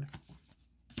sideboard card.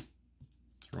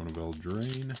 Throne of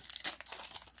Eldraine.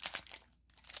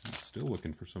 I'm still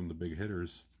looking for some of the big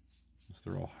hitters. Unless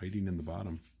they're all hiding in the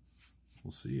bottom.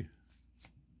 We'll see.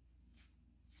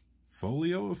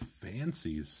 Folio of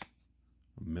Fancies.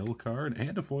 A mill card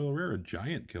and a foil rare, a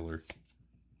Giant Killer.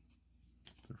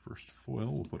 Their first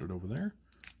foil, we'll put it over there.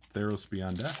 Theros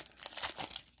Beyond Death.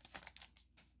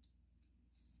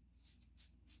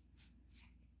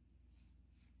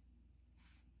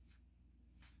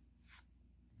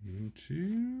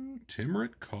 Into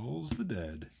Timrit Calls the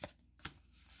Dead.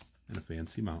 And a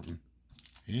Fancy Mountain.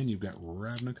 And you've got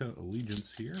Ravnica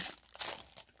Allegiance here to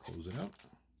close it out.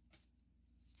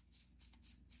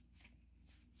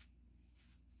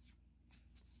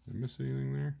 Did I miss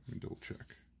anything there? Let me double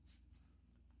check.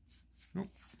 Nope.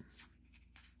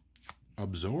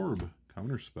 Absorb,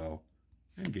 Counterspell,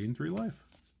 and gain 3 life.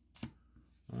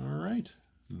 Alright,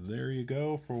 there you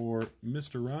go for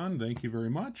Mr. Ron. Thank you very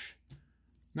much.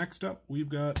 Next up, we've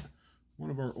got one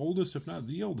of our oldest, if not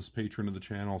the oldest patron of the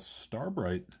channel,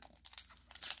 Starbright.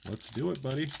 Let's do it,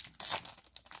 buddy.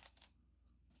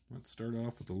 Let's start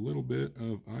off with a little bit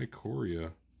of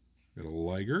Ikoria. Got a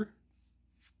Liger,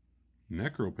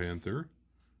 Necropanther,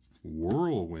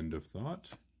 Whirlwind of Thought,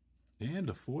 and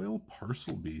a foil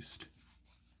Parcel Beast.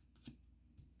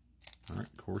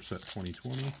 Alright, Core Set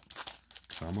 2020.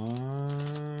 Come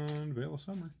on, Veil of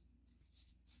Summer.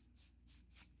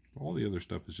 All the other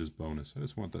stuff is just bonus. I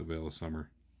just want that Veil of Summer.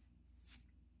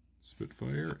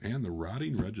 Spitfire and the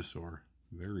Rotting Regisaur.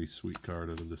 Very sweet card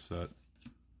out of this set.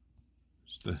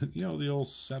 Just the, you know, the old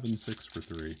 7/6 for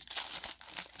 3.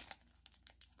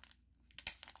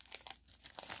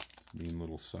 Mean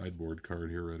little sideboard card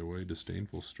here right away.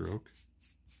 Disdainful Stroke.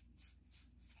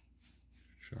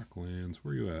 Shocklands.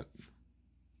 Where are you at?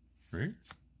 Right?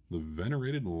 The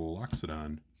Venerated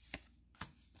Loxodon.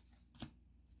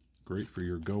 Great for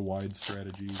your go wide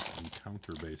strategies and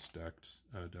counter based decks.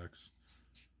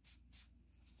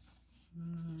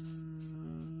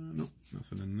 Nope,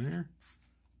 nothing in there.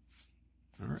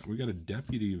 Alright, we got a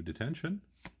Deputy of Detention.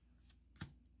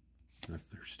 And a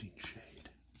Thirsting Shade.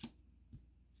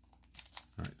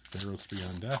 Alright, Theros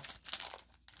Beyond Death.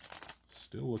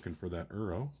 Still looking for that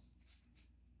Uro.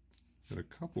 Got a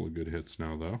couple of good hits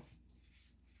now, though.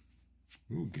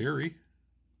 Ooh, Gary.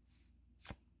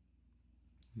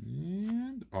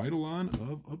 And Eidolon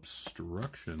of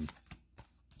Obstruction.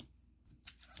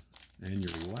 And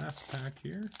your last pack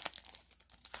here.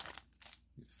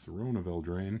 Throne of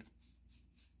Eldraine.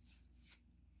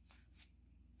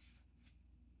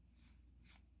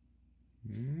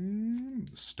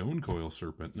 And Stonecoil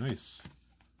Serpent. Nice.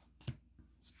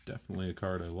 It's definitely a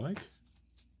card I like.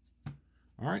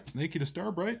 Alright, thank you to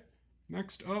Starbright.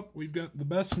 Next up, we've got the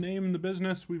best name in the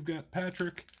business. We've got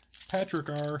Patrick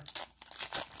R.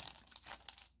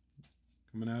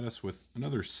 Coming at us with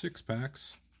another 6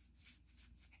 packs.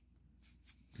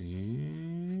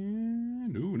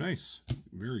 And, ooh, nice.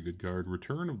 Very good card.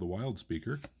 Return of the Wild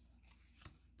Speaker.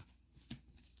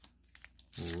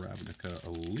 Ravnica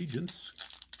Allegiance.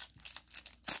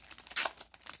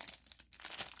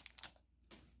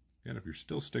 And if you're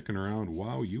still sticking around,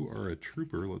 wow, you are a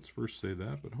trooper. Let's first say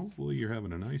that. But hopefully you're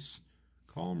having a nice,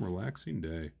 calm, relaxing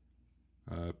day.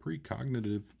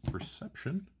 Precognitive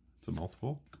Perception. It's a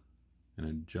mouthful. An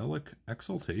Angelic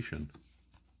Exaltation.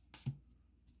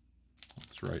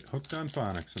 That's right. Hooked on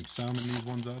Phonics. I'm sounding these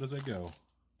ones out as I go.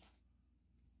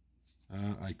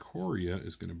 Ikoria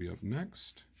is going to be up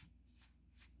next.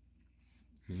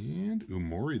 And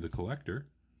Umori the Collector.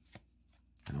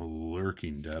 And a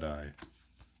Lurking Deadeye.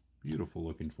 Beautiful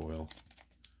looking foil.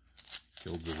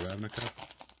 Guilds of Ravnica.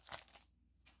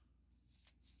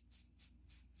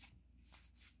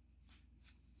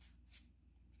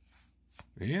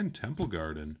 And Temple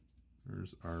Garden.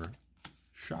 There's our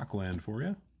Shockland for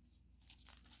you.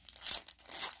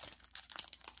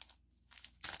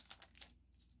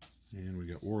 And we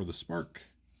got War of the Spark.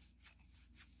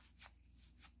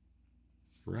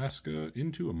 Vraska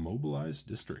into a mobilized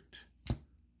district.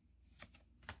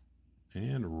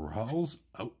 And Rawl's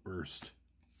Outburst.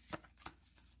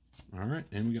 Alright,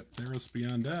 and we got Theros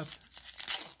Beyond Death.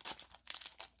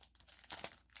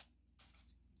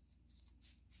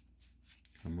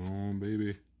 Come on,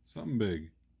 baby. Something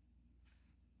big.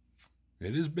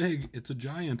 It is big. It's a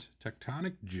giant.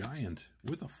 Tectonic Giant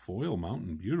with a foil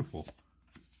mountain. Beautiful.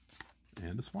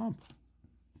 And a swamp.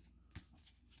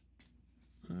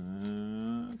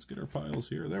 Let's get our piles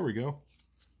here. There we go.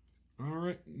 All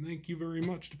right. Thank you very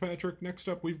much to Patrick. Next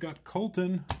up, we've got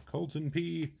Colton. Colton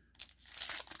P.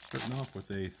 Starting off with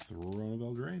a Throne of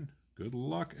Eldraine. Good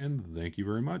luck and thank you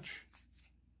very much.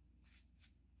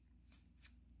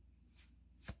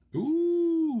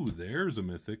 Ooh, there's a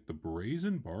mythic, the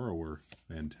Brazen Borrower.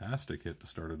 Fantastic hit to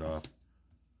start it off.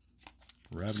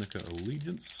 Ravnica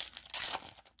Allegiance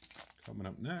coming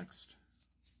up next.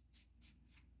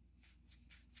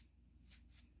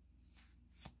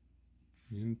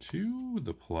 Into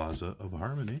the Plaza of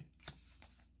Harmony.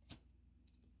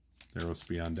 Theros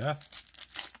Beyond Death.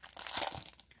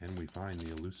 Can we find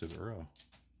the elusive Uro?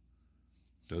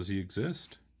 Does he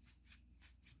exist?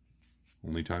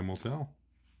 Only time will tell.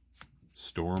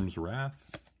 Storm's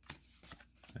Wrath.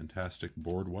 Fantastic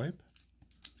board wipe.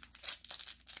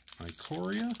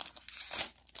 Ikoria.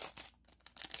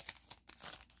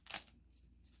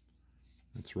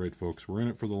 That's right, folks. We're in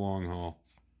it for the long haul.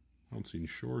 Pouncing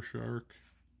Shore Shark.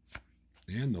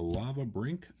 And the Lava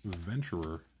Brink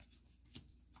Venturer.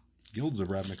 Guilds of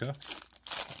Ravnica.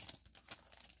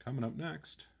 Coming up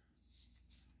next.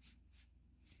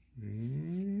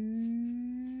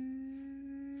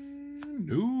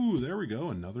 Ooh, there we go.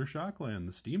 Another Shockland,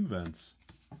 the Steam Vents.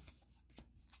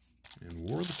 And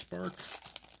War of the Spark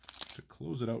to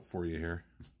close it out for you here.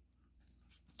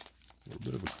 A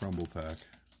little bit of a crumble pack.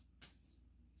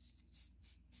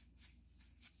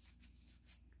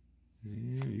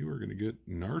 And you are going to get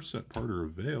Narset Parter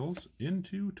of Veils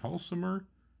into Tulsimer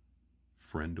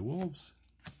Friend to Wolves.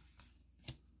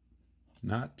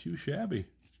 Not too shabby.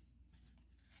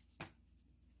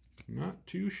 Not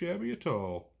too shabby at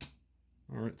all.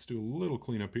 All right, let's do a little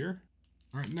cleanup here.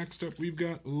 All right, next up we've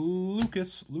got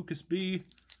Lucas B.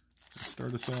 Let's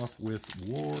start us off with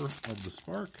War of the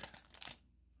Spark.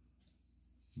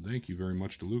 Thank you very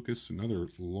much to Lucas, another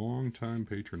long-time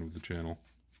patron of the channel.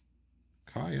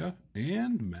 Kaya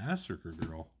and Massacre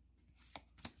Girl.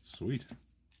 Sweet.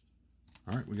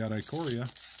 All right, we got Ikoria.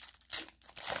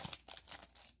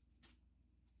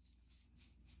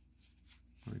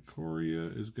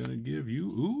 Ikoria is going to give you,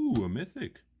 ooh, a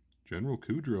mythic. General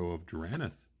Kudro of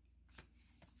Draneth.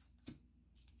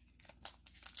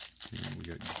 And we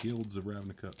got Guilds of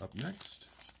Ravnica up next.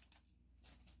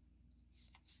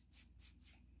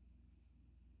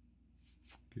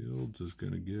 Guilds is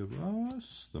going to give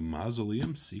us the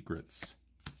Mausoleum Secrets.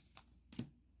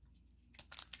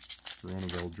 Throne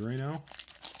of Eldraine.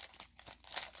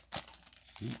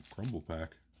 Ooh, Crumble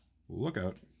Pack. Look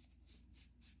out.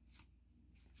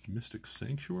 Mystic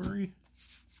Sanctuary.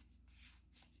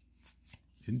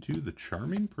 Into the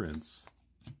Charming Prince.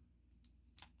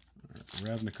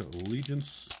 Ravnica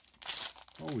Allegiance.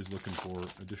 Always looking for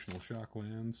additional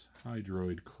Shocklands.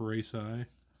 Hydroid Craci.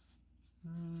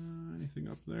 Anything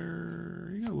up there?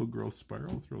 You got a little Growth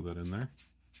Spiral. Throw that in there.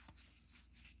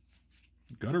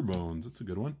 Gutter Bones. That's a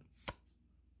good one.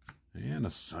 And a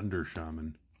Sunder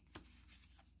Shaman.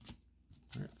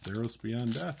 All right, Theros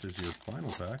Beyond Death is your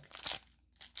final pack.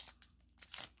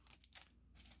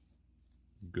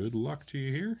 Good luck to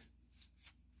you here.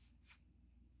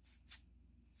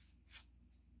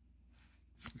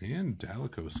 And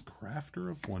Dalikos, Crafter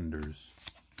of Wonders,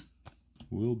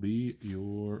 will be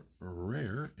your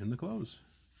rare in the close.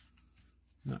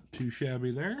 Not too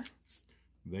shabby there.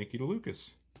 Thank you to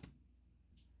Lucas.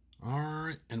 All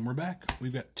right, and we're back.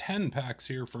 We've got 10 packs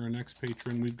here for our next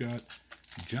patron. We've got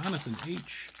Jonathan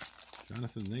H.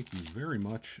 Jonathan, thank you very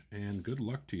much, and good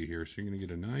luck to you here. So you're going to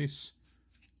get a nice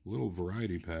little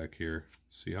variety pack here.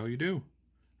 See how you do.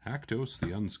 Haktos,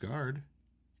 the Unscarred.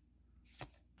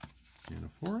 And a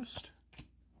Forest.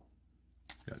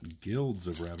 Got Guilds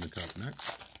of Ravnica up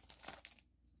next.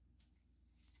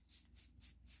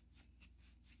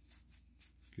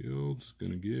 Guilds is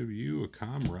going to give you a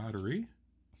Camaraderie.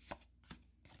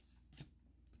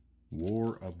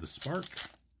 War of the Spark.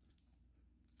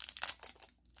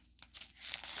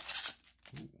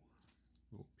 Ooh,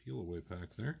 little peel away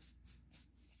pack there.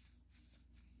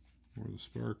 War of the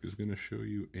Spark is going to show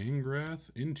you Angrath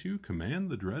into Command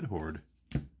the Dreadhorde.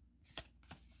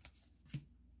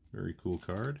 Very cool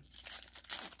card.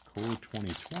 Core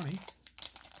 2020.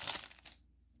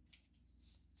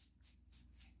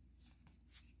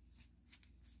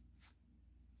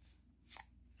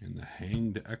 And the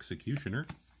Hanged Executioner.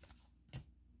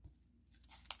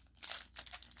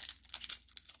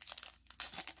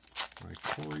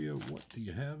 Ikoria, what do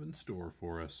you have in store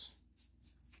for us?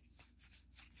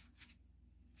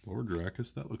 Lord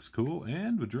Drakus, that looks cool.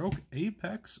 And Vidroke,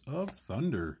 Apex of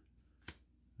Thunder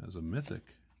as a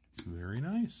mythic. Very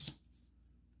nice.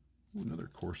 Ooh, another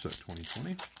Core Set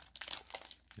 2020.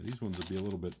 Yeah, these ones would be a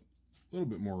little bit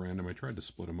more random. I tried to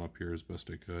split them up here as best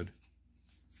I could.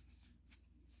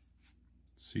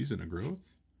 Season of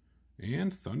Growth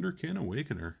and Thunderkin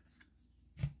Awakener.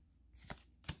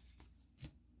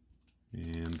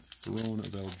 Throne of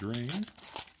Eldraine.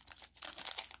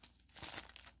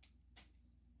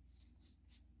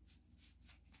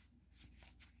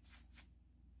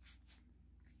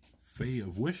 Fae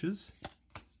of Wishes.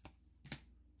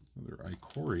 Another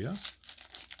Ikoria.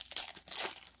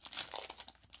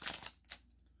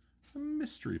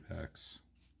 Mystery packs.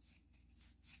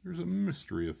 There's a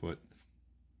mystery afoot.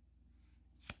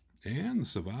 And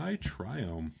Savai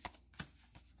Triome.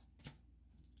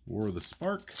 War of the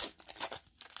Spark.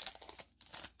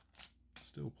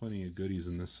 Still plenty of goodies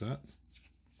in this set.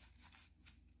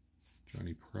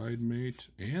 Johnny Pridemate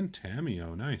and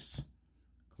Tamiyo. Nice.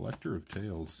 Collector of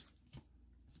Tales.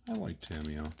 I like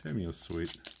Tamiyo. Tamiyo's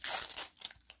sweet.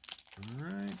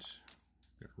 Alright.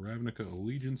 Got Ravnica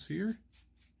Allegiance here.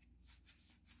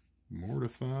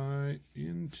 Mortify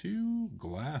into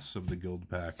Glass of the Guild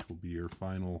Pack will be your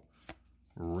final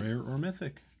rare or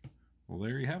mythic. Well,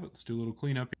 there you have it. Let's do a little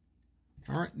cleanup.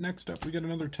 Alright, next up we got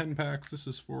another 10 packs. This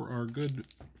is for our good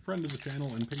friend of the channel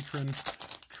and patron,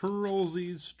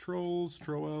 Trollsies, Trolls,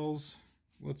 Troels.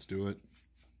 Let's do it.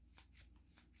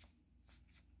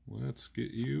 Let's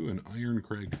get you an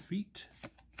Ironcrag Feat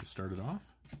to start it off.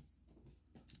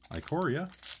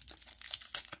 Ikoria.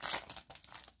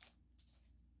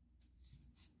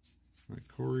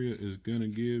 Ikoria is going to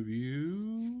give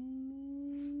you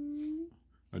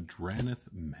a Dranith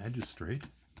Magistrate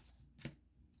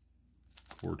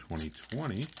for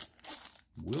 2020.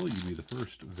 Will you be the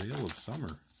first Veil of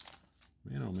Summer?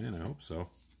 Man, oh man, I hope so.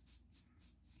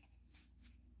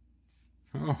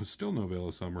 Oh, still no Veil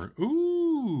of Summer.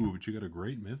 Ooh, but you got a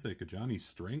great mythic, a Johnny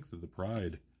Strength of the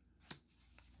Pride.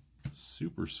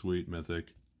 Super sweet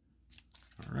mythic.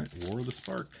 All right, War of the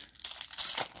Spark.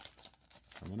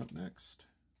 Coming up next.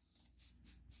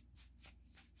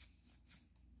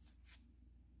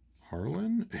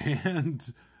 Harlan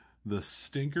and the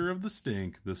stinker of the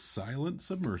stink, the Silent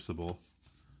Submersible.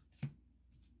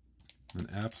 An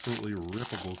absolutely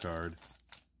rippable card.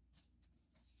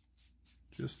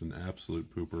 Just an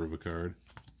absolute pooper of a card.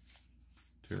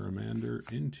 Terramander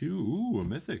into, ooh, a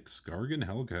mythic, Skargan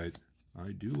Hellkite.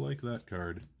 I do like that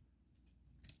card.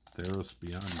 Theros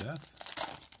Beyond Death.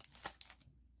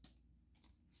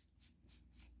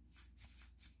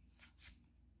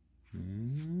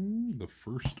 The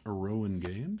first Arowan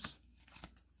Games.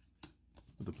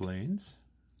 The Plains.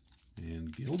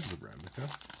 And Guilds of Ravnica.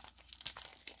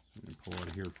 So let me pull out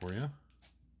of here for you.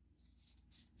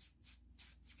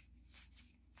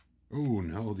 Oh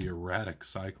no, the Erratic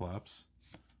Cyclops.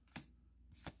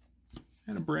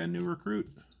 And a brand new recruit.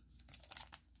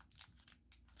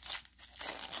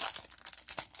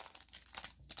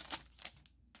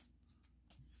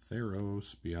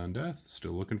 Theros Beyond Death.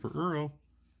 Still looking for Uro.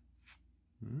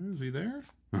 Is he there?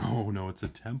 Oh no, it's a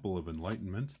Temple of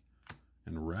Enlightenment.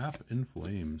 And Wrap in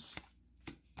Flames.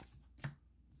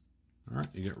 Alright,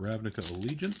 you get Ravnica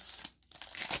Allegiance.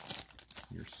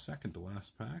 Your second to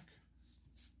last pack.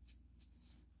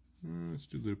 Let's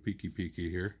do the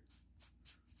peeky here.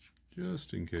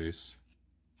 Just in case.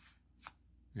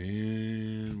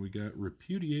 And we got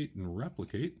Repudiate and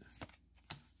Replicate.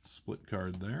 Split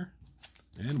card there.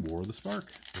 And War of the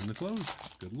Spark in the close.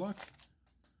 Good luck.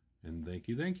 And thank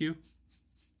you, thank you.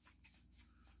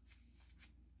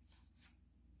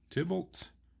 Tybalt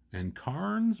and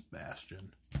Karn's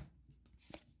Bastion.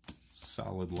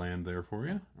 Solid land there for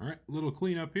you. All right, little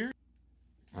cleanup here.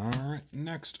 All right,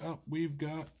 next up we've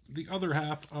got the other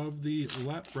half of the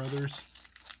Lapp brothers.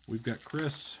 We've got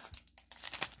Chris.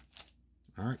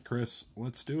 All right, Chris,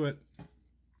 let's do it.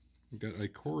 We've got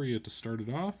Ikoria to start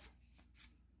it off.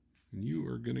 And you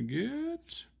are going to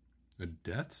get a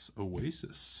Death's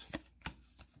Oasis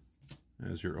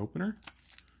as your opener.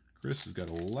 Chris has got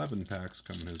 11 packs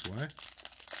coming his way.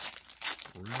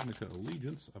 Ravnica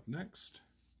Allegiance up next.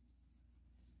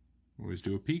 Always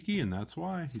do a peeky, and that's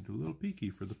why. You do a little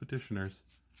peeky for the petitioners.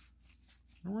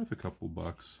 They're worth a couple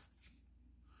bucks.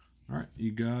 Alright,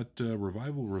 you got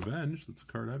Revival Revenge. That's a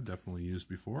card I've definitely used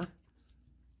before.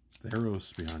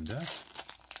 Theros Beyond Death.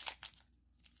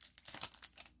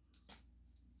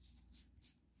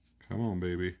 Come on,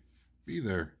 baby. Be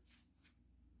there.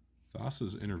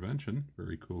 Thassa's Intervention.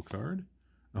 Very cool card.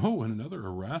 Oh, and another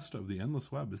Errasta of the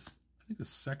Endless Web. Is I think the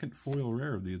second foil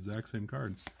rare of the exact same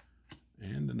card.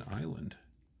 And an island.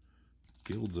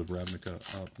 Guilds of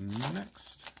Ravnica up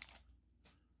next.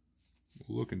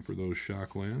 Looking for those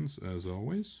shock lands, as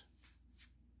always.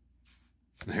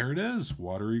 There it is.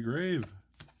 Watery Grave.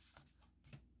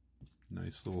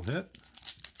 Nice little hit.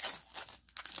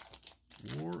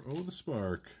 War of the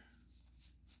Spark.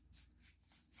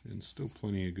 And still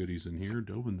plenty of goodies in here.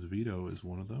 Dovin's Veto is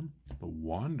one of them. The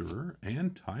Wanderer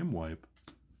and Time Wipe.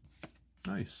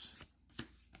 Nice.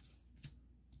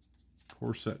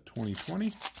 Core set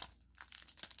 2020.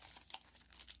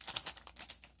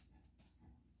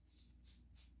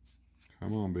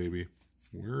 Come on, baby.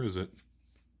 Where is it?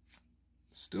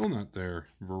 Still not there.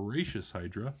 Voracious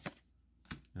Hydra.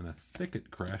 And a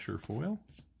Thicket Crasher foil.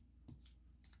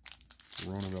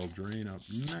 Ronavel Drain up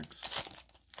next.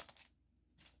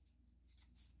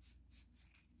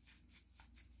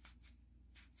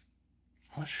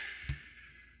 Hush.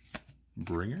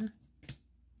 Bringer.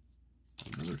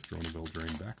 Another Ronavel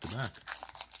Drain back to back.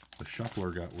 The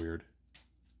shuffler got weird.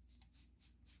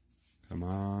 Come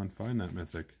on, find that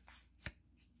mythic.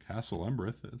 Castle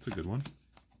Embreth, that's a good one.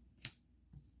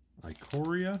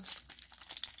 Ikoria.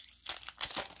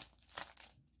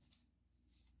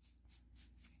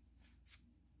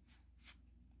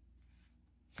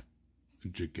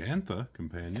 Gigantha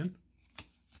Companion.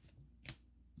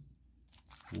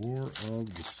 War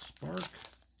of the Spark.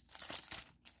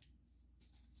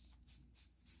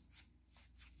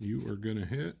 You are going to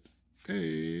hit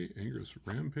a Anger's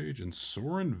Rampage and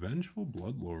Sorin Vengeful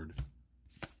Bloodlord.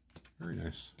 Very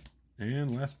nice.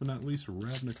 And last but not least,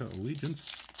 Ravnica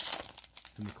Allegiance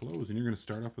in the close. And you're going to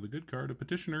start off with a good card, a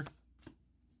Petitioner,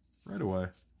 right away.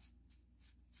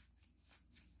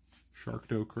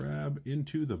 Sharkdo Crab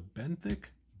into the Benthic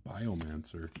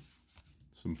Biomancer.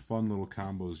 Some fun little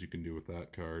combos you can do with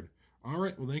that card. All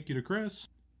right, well, thank you to Chris.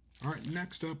 All right,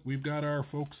 next up, we've got our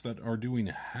folks that are doing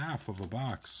half of a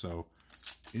box, so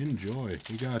enjoy.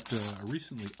 We got a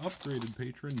recently upgraded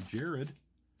patron,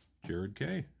 Jared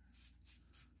K.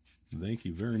 Thank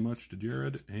you very much to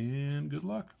Jared, and good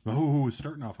luck. Oh,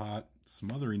 starting off hot.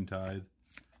 Smothering Tithe.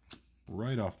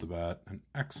 Right off the bat. An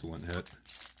excellent hit.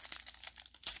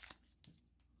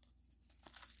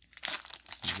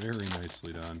 Very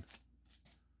nicely done.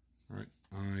 All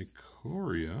right,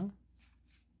 Ikoria.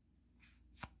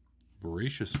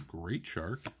 Voracious Great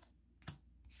Shark.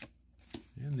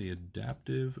 And the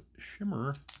Adaptive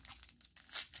Shimmer.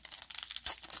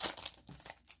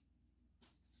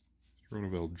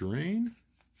 Ronavel Drain.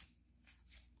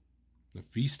 The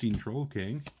Feasting Troll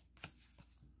King.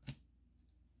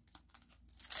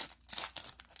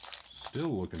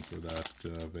 Still looking for that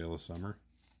Veil of Summer.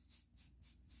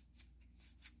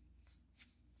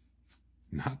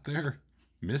 Not there.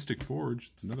 Mystic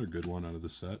Forge. It's another good one out of the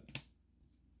set.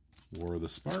 War of the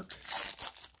Spark.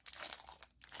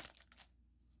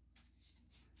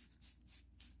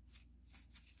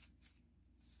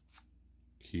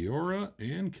 Kiora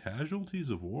and Casualties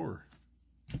of War.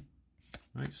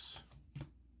 Nice.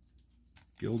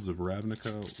 Guilds of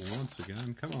Ravnica once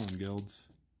again. Come on, Guilds.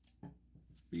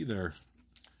 Be there.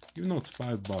 Even though it's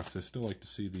 $5, I still like to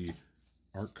see the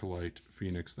Arcalite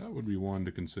Phoenix. That would be one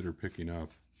to consider picking up.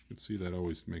 You could see that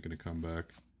always making a comeback.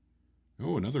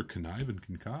 Oh, another Connive and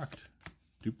Concoct.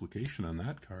 Duplication on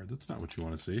that card. That's not what you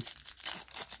want to see.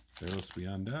 Theros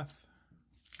Beyond Death.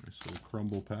 Nice little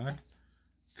crumble pack.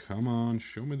 Come on,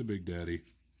 show me the Big Daddy.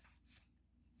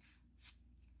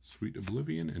 Sweet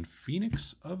Oblivion and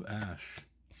Phoenix of Ash.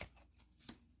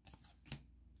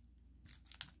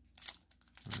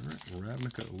 Alright,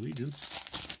 Ravnica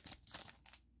Allegiance.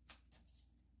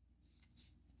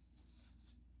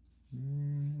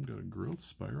 Got a Growth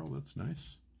Spiral, that's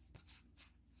nice.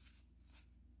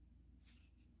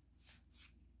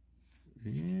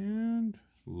 And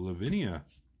Lavinia,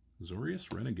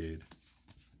 Zorius Renegade.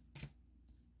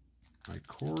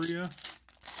 Ikoria.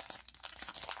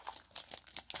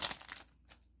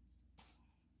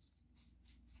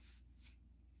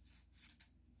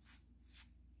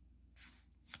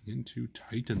 Into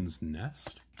Titan's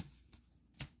Nest.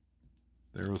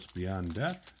 Theros Beyond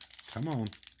Death. Come on.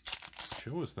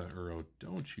 Show us that Uro.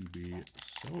 Don't you be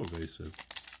so evasive.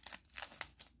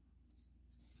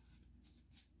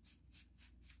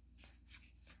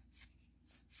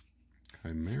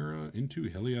 Chimera into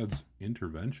Heliod's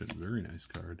Intervention. Very nice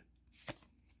card.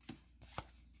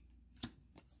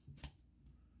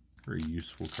 Very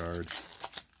useful card.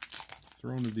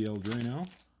 Throne of the Eldraino.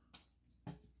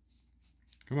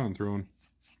 Come on, Throne.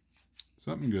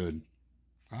 Something good.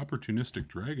 Opportunistic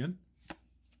Dragon.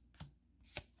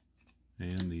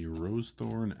 And the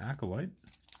Rosethorn Acolyte.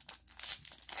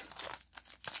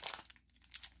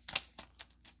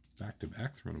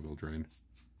 Back-to-back Throne of Eldraine.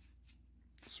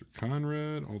 Sir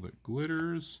Conrad, All That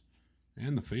Glitters,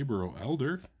 and the Fabro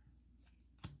Elder.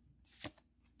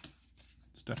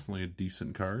 It's definitely a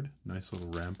decent card. Nice little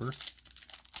ramper.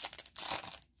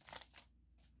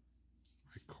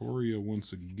 Ikoria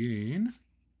once again.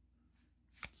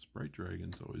 Sprite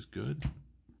Dragon's always good.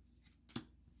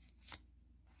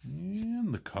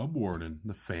 And the Cub Warden,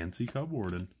 the fancy Cub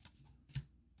Warden.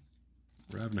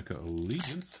 Ravnica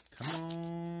Allegiance. Come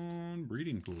on,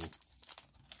 Breeding Pool.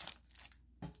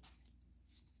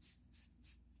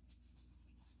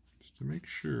 Just to make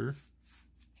sure.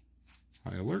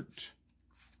 High Alert.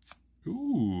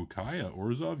 Ooh, Kaya,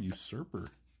 Orzhov Usurper.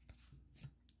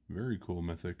 Very cool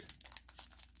mythic.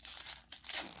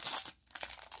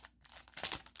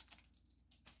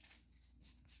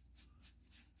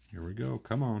 Here we go.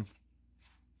 Come on.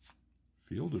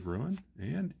 Field of Ruin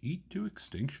and Eat to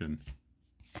Extinction.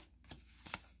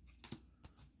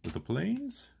 With the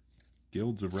Plains,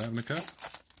 Guilds of Ravnica.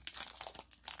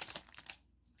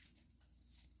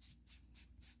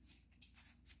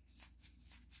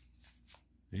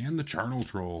 And the Charnel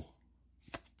Troll.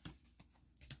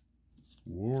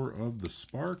 War of the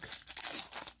Spark.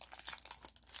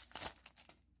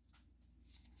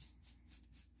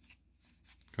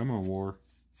 Come on, War.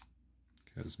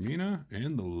 Kasmina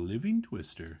and the Living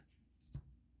Twister.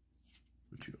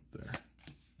 Put you up there.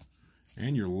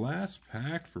 And your last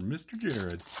pack for Mr.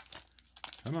 Jared.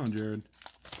 Come on, Jared.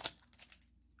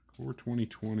 Core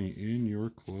 2020 in your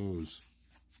clothes.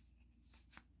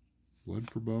 Blood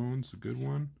for Bones, a good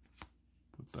one.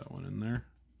 Put that one in there.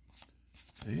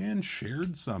 And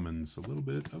Shared Summons, a little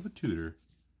bit of a tutor.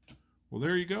 Well,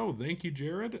 there you go. Thank you,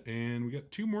 Jared. And we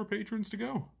got 2 more patrons to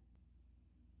go.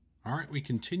 All right, we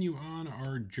continue on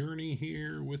our journey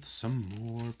here with some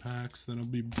more packs that I'll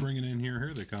be bringing in here.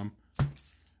 Here they come.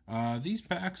 These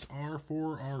packs are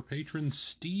for our patron,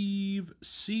 Steve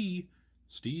C.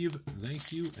 Steve,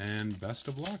 thank you and best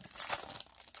of luck.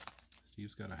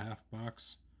 Steve's got a half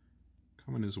box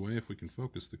coming his way if we can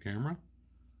focus the camera.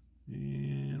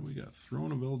 And we got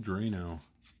Throne of Eldraino.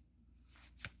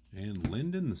 And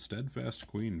Lyndon, the Steadfast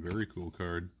Queen. Very cool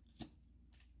card.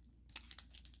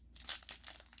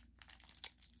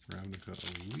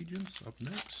 Ravnica Allegiance up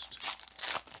next.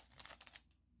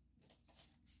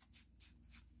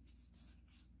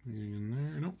 Anything in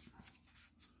there? Nope.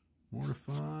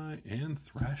 Mortify and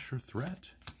Thrasher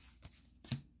Threat.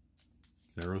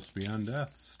 Theros Beyond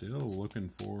Death. Still looking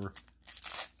for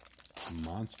a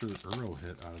monster Uro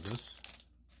hit out of this.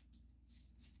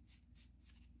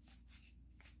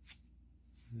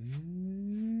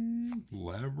 And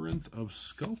Labyrinth of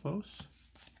Skopos.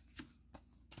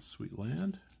 Sweet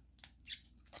land.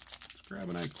 Let's grab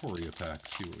an Ikoria pack,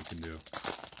 see what we can do.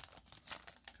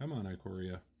 Come on,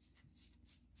 Ikoria.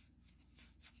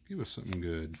 Give us something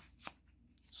good.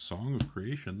 Song of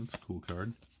Creation, that's a cool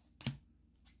card.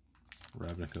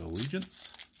 Ravnica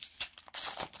Allegiance.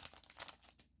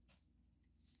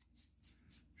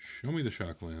 Show me the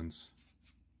Shocklands.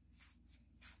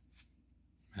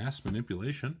 Mass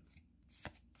Manipulation.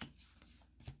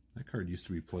 That card used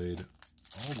to be played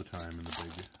all the time in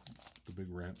the big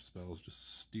ramp spells.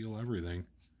 Just steal everything.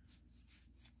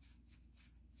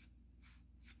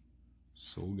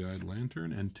 Soul Guide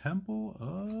Lantern and Temple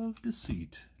of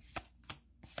Deceit.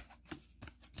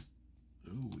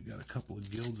 Ooh, we got a couple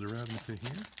of Guilds of Ravnica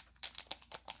here.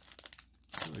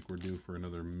 I feel like we're due for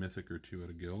another mythic or 2 out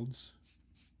of Guilds.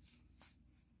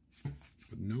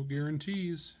 But no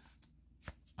guarantees.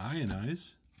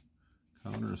 Ionize.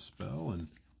 Counter a spell and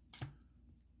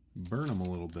burn them a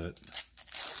little bit.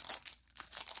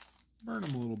 Burn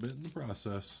them a little bit in the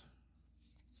process.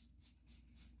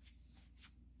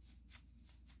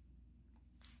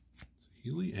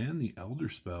 Healy and the Elder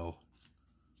Spell.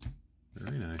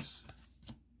 Very nice.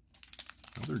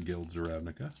 Other Guilds of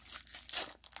Ravnica.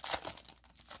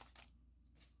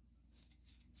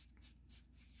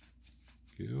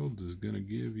 Guild is going to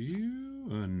give you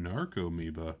a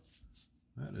Narcomoeba.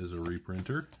 That is a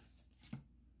reprinter.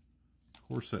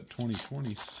 Core Set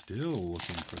 2020 still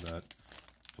looking for that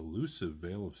elusive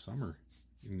Veil of Summer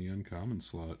in the uncommon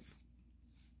slot.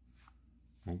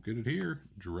 Won't get it here.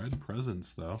 Dread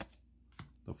Presence, though.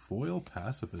 The Foil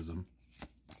Pacifism.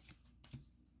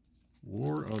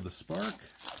 War of the Spark.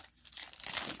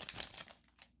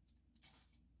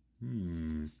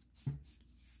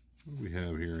 What do we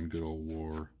have here in good old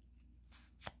War?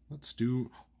 Let's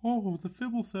do... Oh, the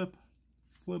Fibblethip.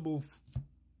 Flibblethip.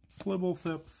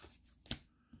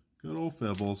 Good old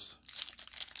Fibbles.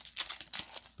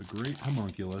 The Great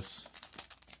Homunculus.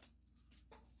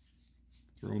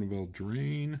 Throne of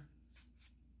Eldraine.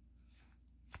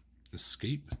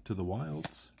 Escape to the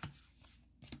Wilds.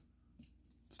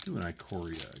 Let's do an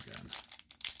Ikoria again.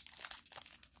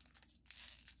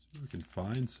 See if we can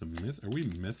find some myth. Are we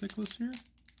mythicless here?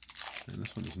 Man,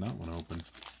 this one is not one open.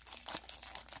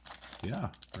 Yeah,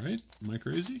 right? Am I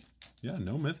crazy? Yeah,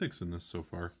 no mythics in this so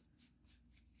far.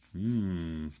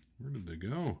 Where did they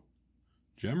go?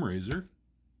 Gemraiser.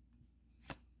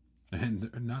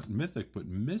 And not mythic, but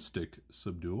mystic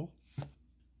Subdual.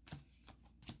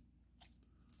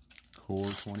 Core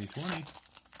 2020.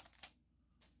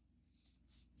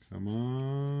 Come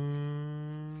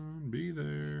on, be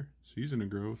there. Season of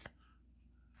growth.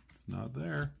 It's not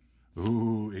there.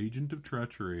 Ooh, Agent of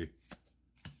Treachery.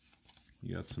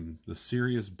 You got the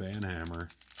serious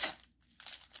Banhammer.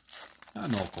 Not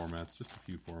in all formats, just a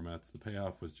few formats. The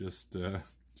payoff was just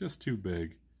too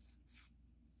big.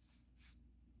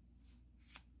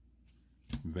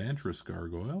 Vantress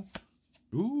Gargoyle.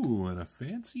 Ooh, and a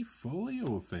fancy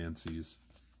folio of fancies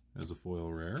as a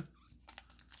foil rare.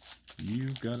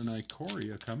 You've got an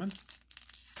Ikoria coming.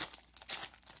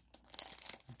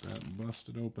 That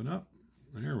busted open up.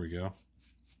 There we go.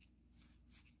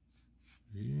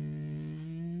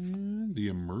 And the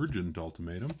Emergent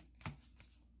Ultimatum.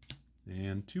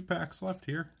 And 2 packs left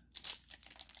here.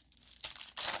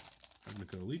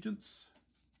 Ravnica Allegiance.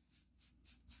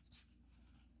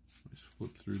 Let's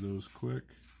flip through those quick.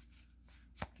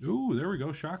 Ooh, there we go.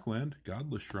 Shockland,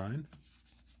 Godless Shrine.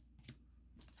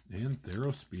 And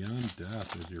Theros Beyond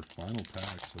Death is your final pack.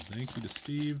 So thank you to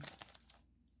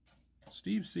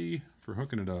Steve C, for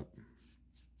hooking it up.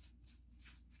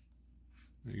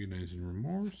 Agonizing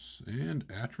Remorse and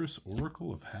Atris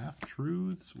Oracle of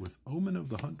Half-Truths with Omen of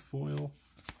the Hunt foil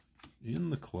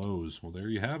in the close. Well, there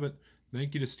you have it.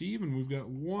 Thank you to Steve, and we've got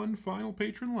one final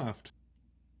patron left.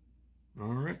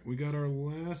 All right, we got our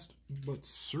last, but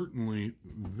certainly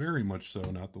very much so,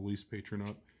 not the least patron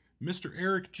up, Mr.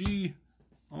 Eric G,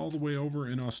 all the way over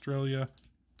in Australia,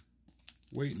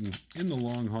 waiting in the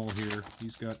long haul here.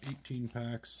 He's got 18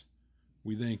 packs.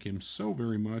 We thank him so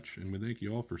very much, and we thank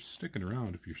you all for sticking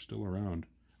around if you're still around.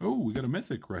 Oh, we got a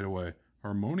Mythic right away.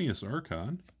 Harmonious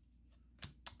Archon.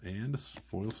 And a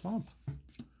Foil Swamp.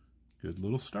 Good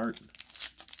little start.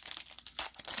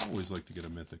 Always like to get a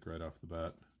Mythic right off the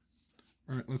bat.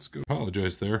 Alright, let's go.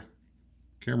 Apologize there.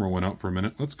 Camera went out for a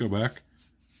minute. Let's go back.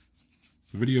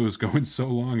 The video is going so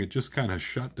long, it just kind of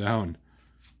shut down.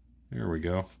 There we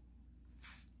go.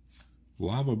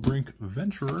 Lava Brink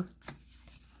Venturer.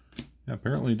 Yeah,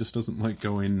 apparently it just doesn't like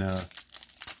going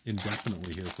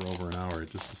indefinitely here for over an hour. It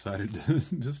just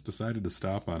decided to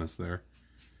stop on us there.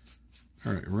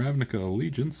 All right, Ravnica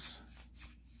Allegiance.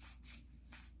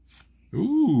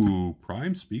 Ooh,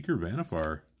 Prime Speaker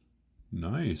Vanifar.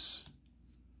 Nice.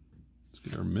 Let's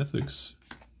get our mythics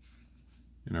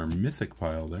in our mythic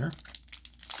pile there.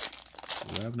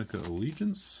 Ravnica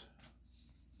Allegiance.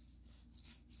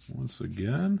 Once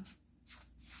again.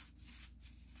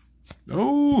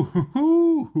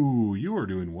 Oh, you are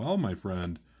doing well, my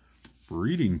friend.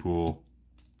 Breeding Pool.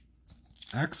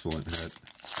 Excellent hit.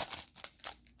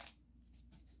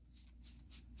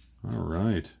 All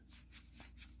right.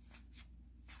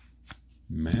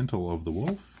 Mantle of the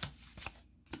Wolf.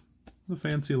 The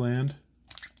Fancy Land.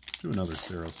 Do another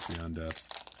Theros Beyond Death.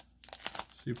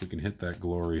 See if we can hit that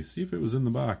glory. See if it was in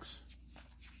the box.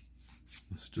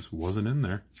 Unless it just wasn't in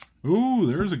there. Ooh,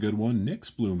 there's a good one.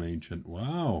 Nyx Bloom Ancient.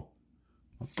 Wow.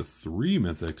 Up to 3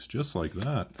 mythics just like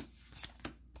that.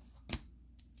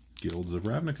 Guilds of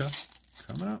Ravnica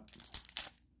coming up.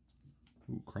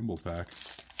 Ooh, Crumble Pack.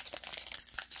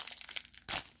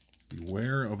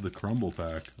 Beware of the Crumble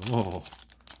Pack. Oh,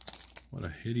 what a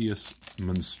hideous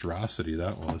monstrosity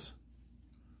that was.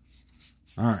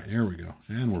 Alright, here we go.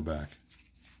 And we're back.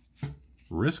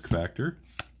 Risk Factor.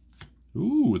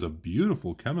 Ooh, with a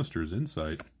beautiful Chemister's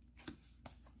Insight.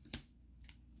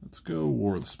 Let's go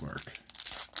War of the Spark.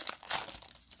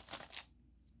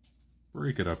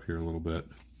 Break it up here a little bit.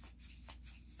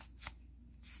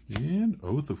 And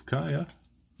Oath of Kaya.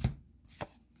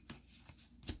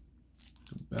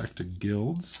 Back to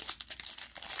Guilds.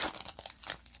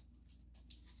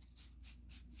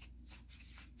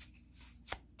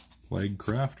 Plague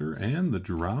Crafter and the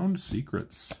Drowned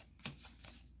Secrets.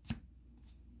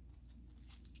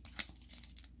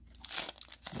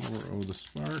 War of the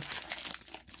Spark.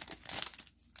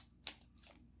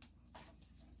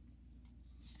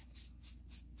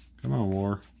 Come on,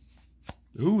 War.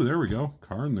 Ooh, there we go.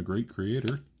 Karn the Great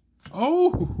Creator.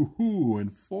 Oh,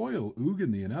 and foil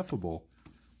Ugin the Ineffable.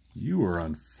 You are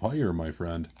on fire, my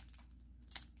friend.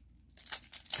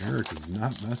 Eric is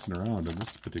not messing around in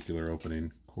this particular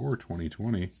opening. Core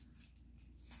 2020.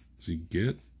 Does he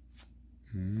get...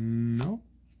 Nope.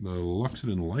 The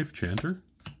Luxodon Life Chanter.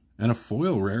 And a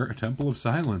foil rare, a Temple of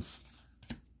Silence.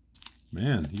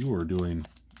 Man, you are doing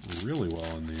really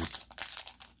well in these.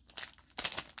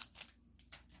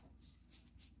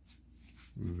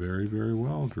 Very, very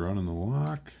well. Drawn in the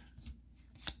lock.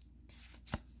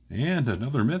 And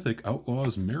another mythic,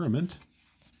 Outlaws Merriment.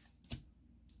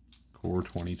 Core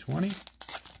 2020.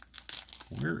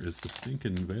 Where is the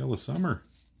stinking Veil of Summer?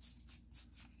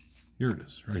 Here it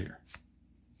is, right here.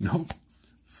 Nope.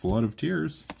 Flood of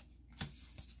Tears.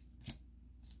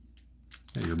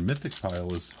 Yeah, your mythic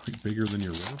pile is like bigger than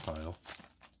your rare pile.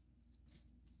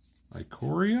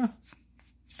 Ikoria.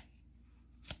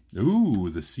 Ooh,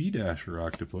 the Sea Dasher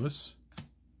Octopus.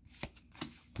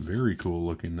 Very cool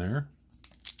looking there.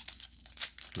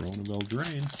 Throne of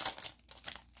Eldraine.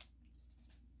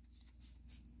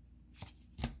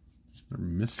 Our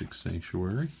Mystic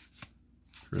Sanctuary.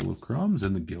 Trail of Crumbs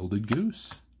and the Gilded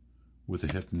Goose with a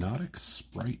Hypnotic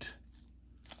Sprite.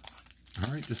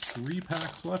 Alright, just 3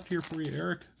 packs left here for you,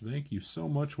 Eric. Thank you so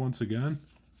much once again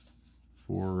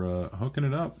for hooking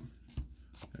it up.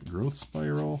 Got Growth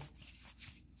Spiral.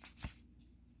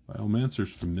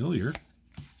 Biomancer's Familiar.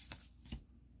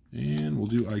 And we'll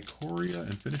do Ikoria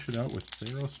and finish it out with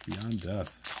Theros Beyond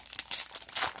Death.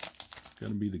 It's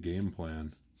going to be the game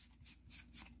plan.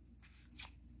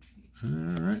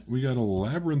 Alright, we got a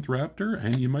Labyrinth Raptor,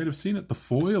 and you might have seen it, the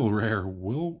foil rare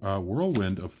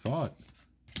Whirlwind of Thought.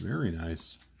 Very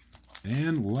nice.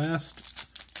 And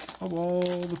last of all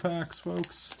the packs,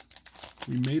 folks,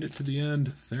 we made it to the end.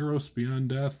 Theros Beyond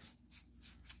Death.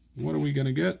 What are we going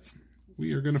to get?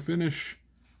 We are going to finish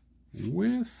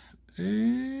with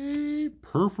a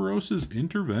Perforos's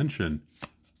Intervention.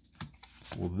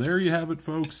 Well, there you have it,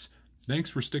 folks.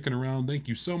 Thanks for sticking around. Thank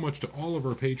you so much to all of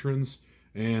our patrons.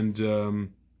 And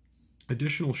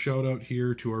additional shout out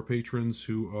here to our patrons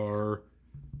who are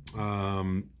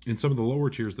in some of the lower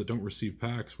tiers that don't receive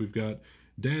packs. We've got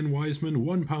Dan Wiseman,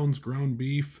 1 pounds ground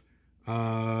beef,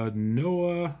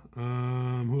 Noah,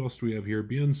 who else do we have here?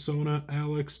 Bien Sona,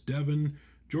 Alex, Devin,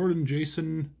 Jordan,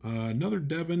 Jason, another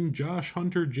Devin, Josh,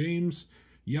 Hunter, James,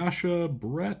 Yasha,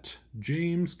 Brett,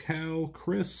 James, Cal,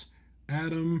 Chris,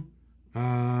 Adam.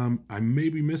 I may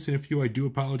be missing a few. I do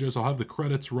apologize. I'll have the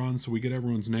credits run so we get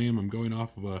everyone's name. I'm going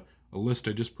off of a list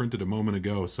I just printed a moment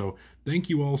ago. So thank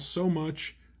you all so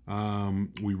much.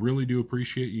 We really do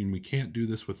appreciate you, and we can't do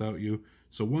this without you.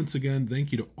 So once again,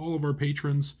 thank you to all of our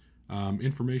patrons.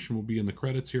 Information will be in the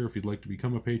credits here if you'd like to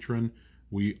become a patron.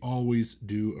 We always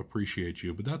do appreciate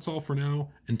you. But that's all for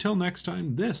now. Until next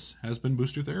time, this has been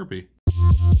Booster Therapy.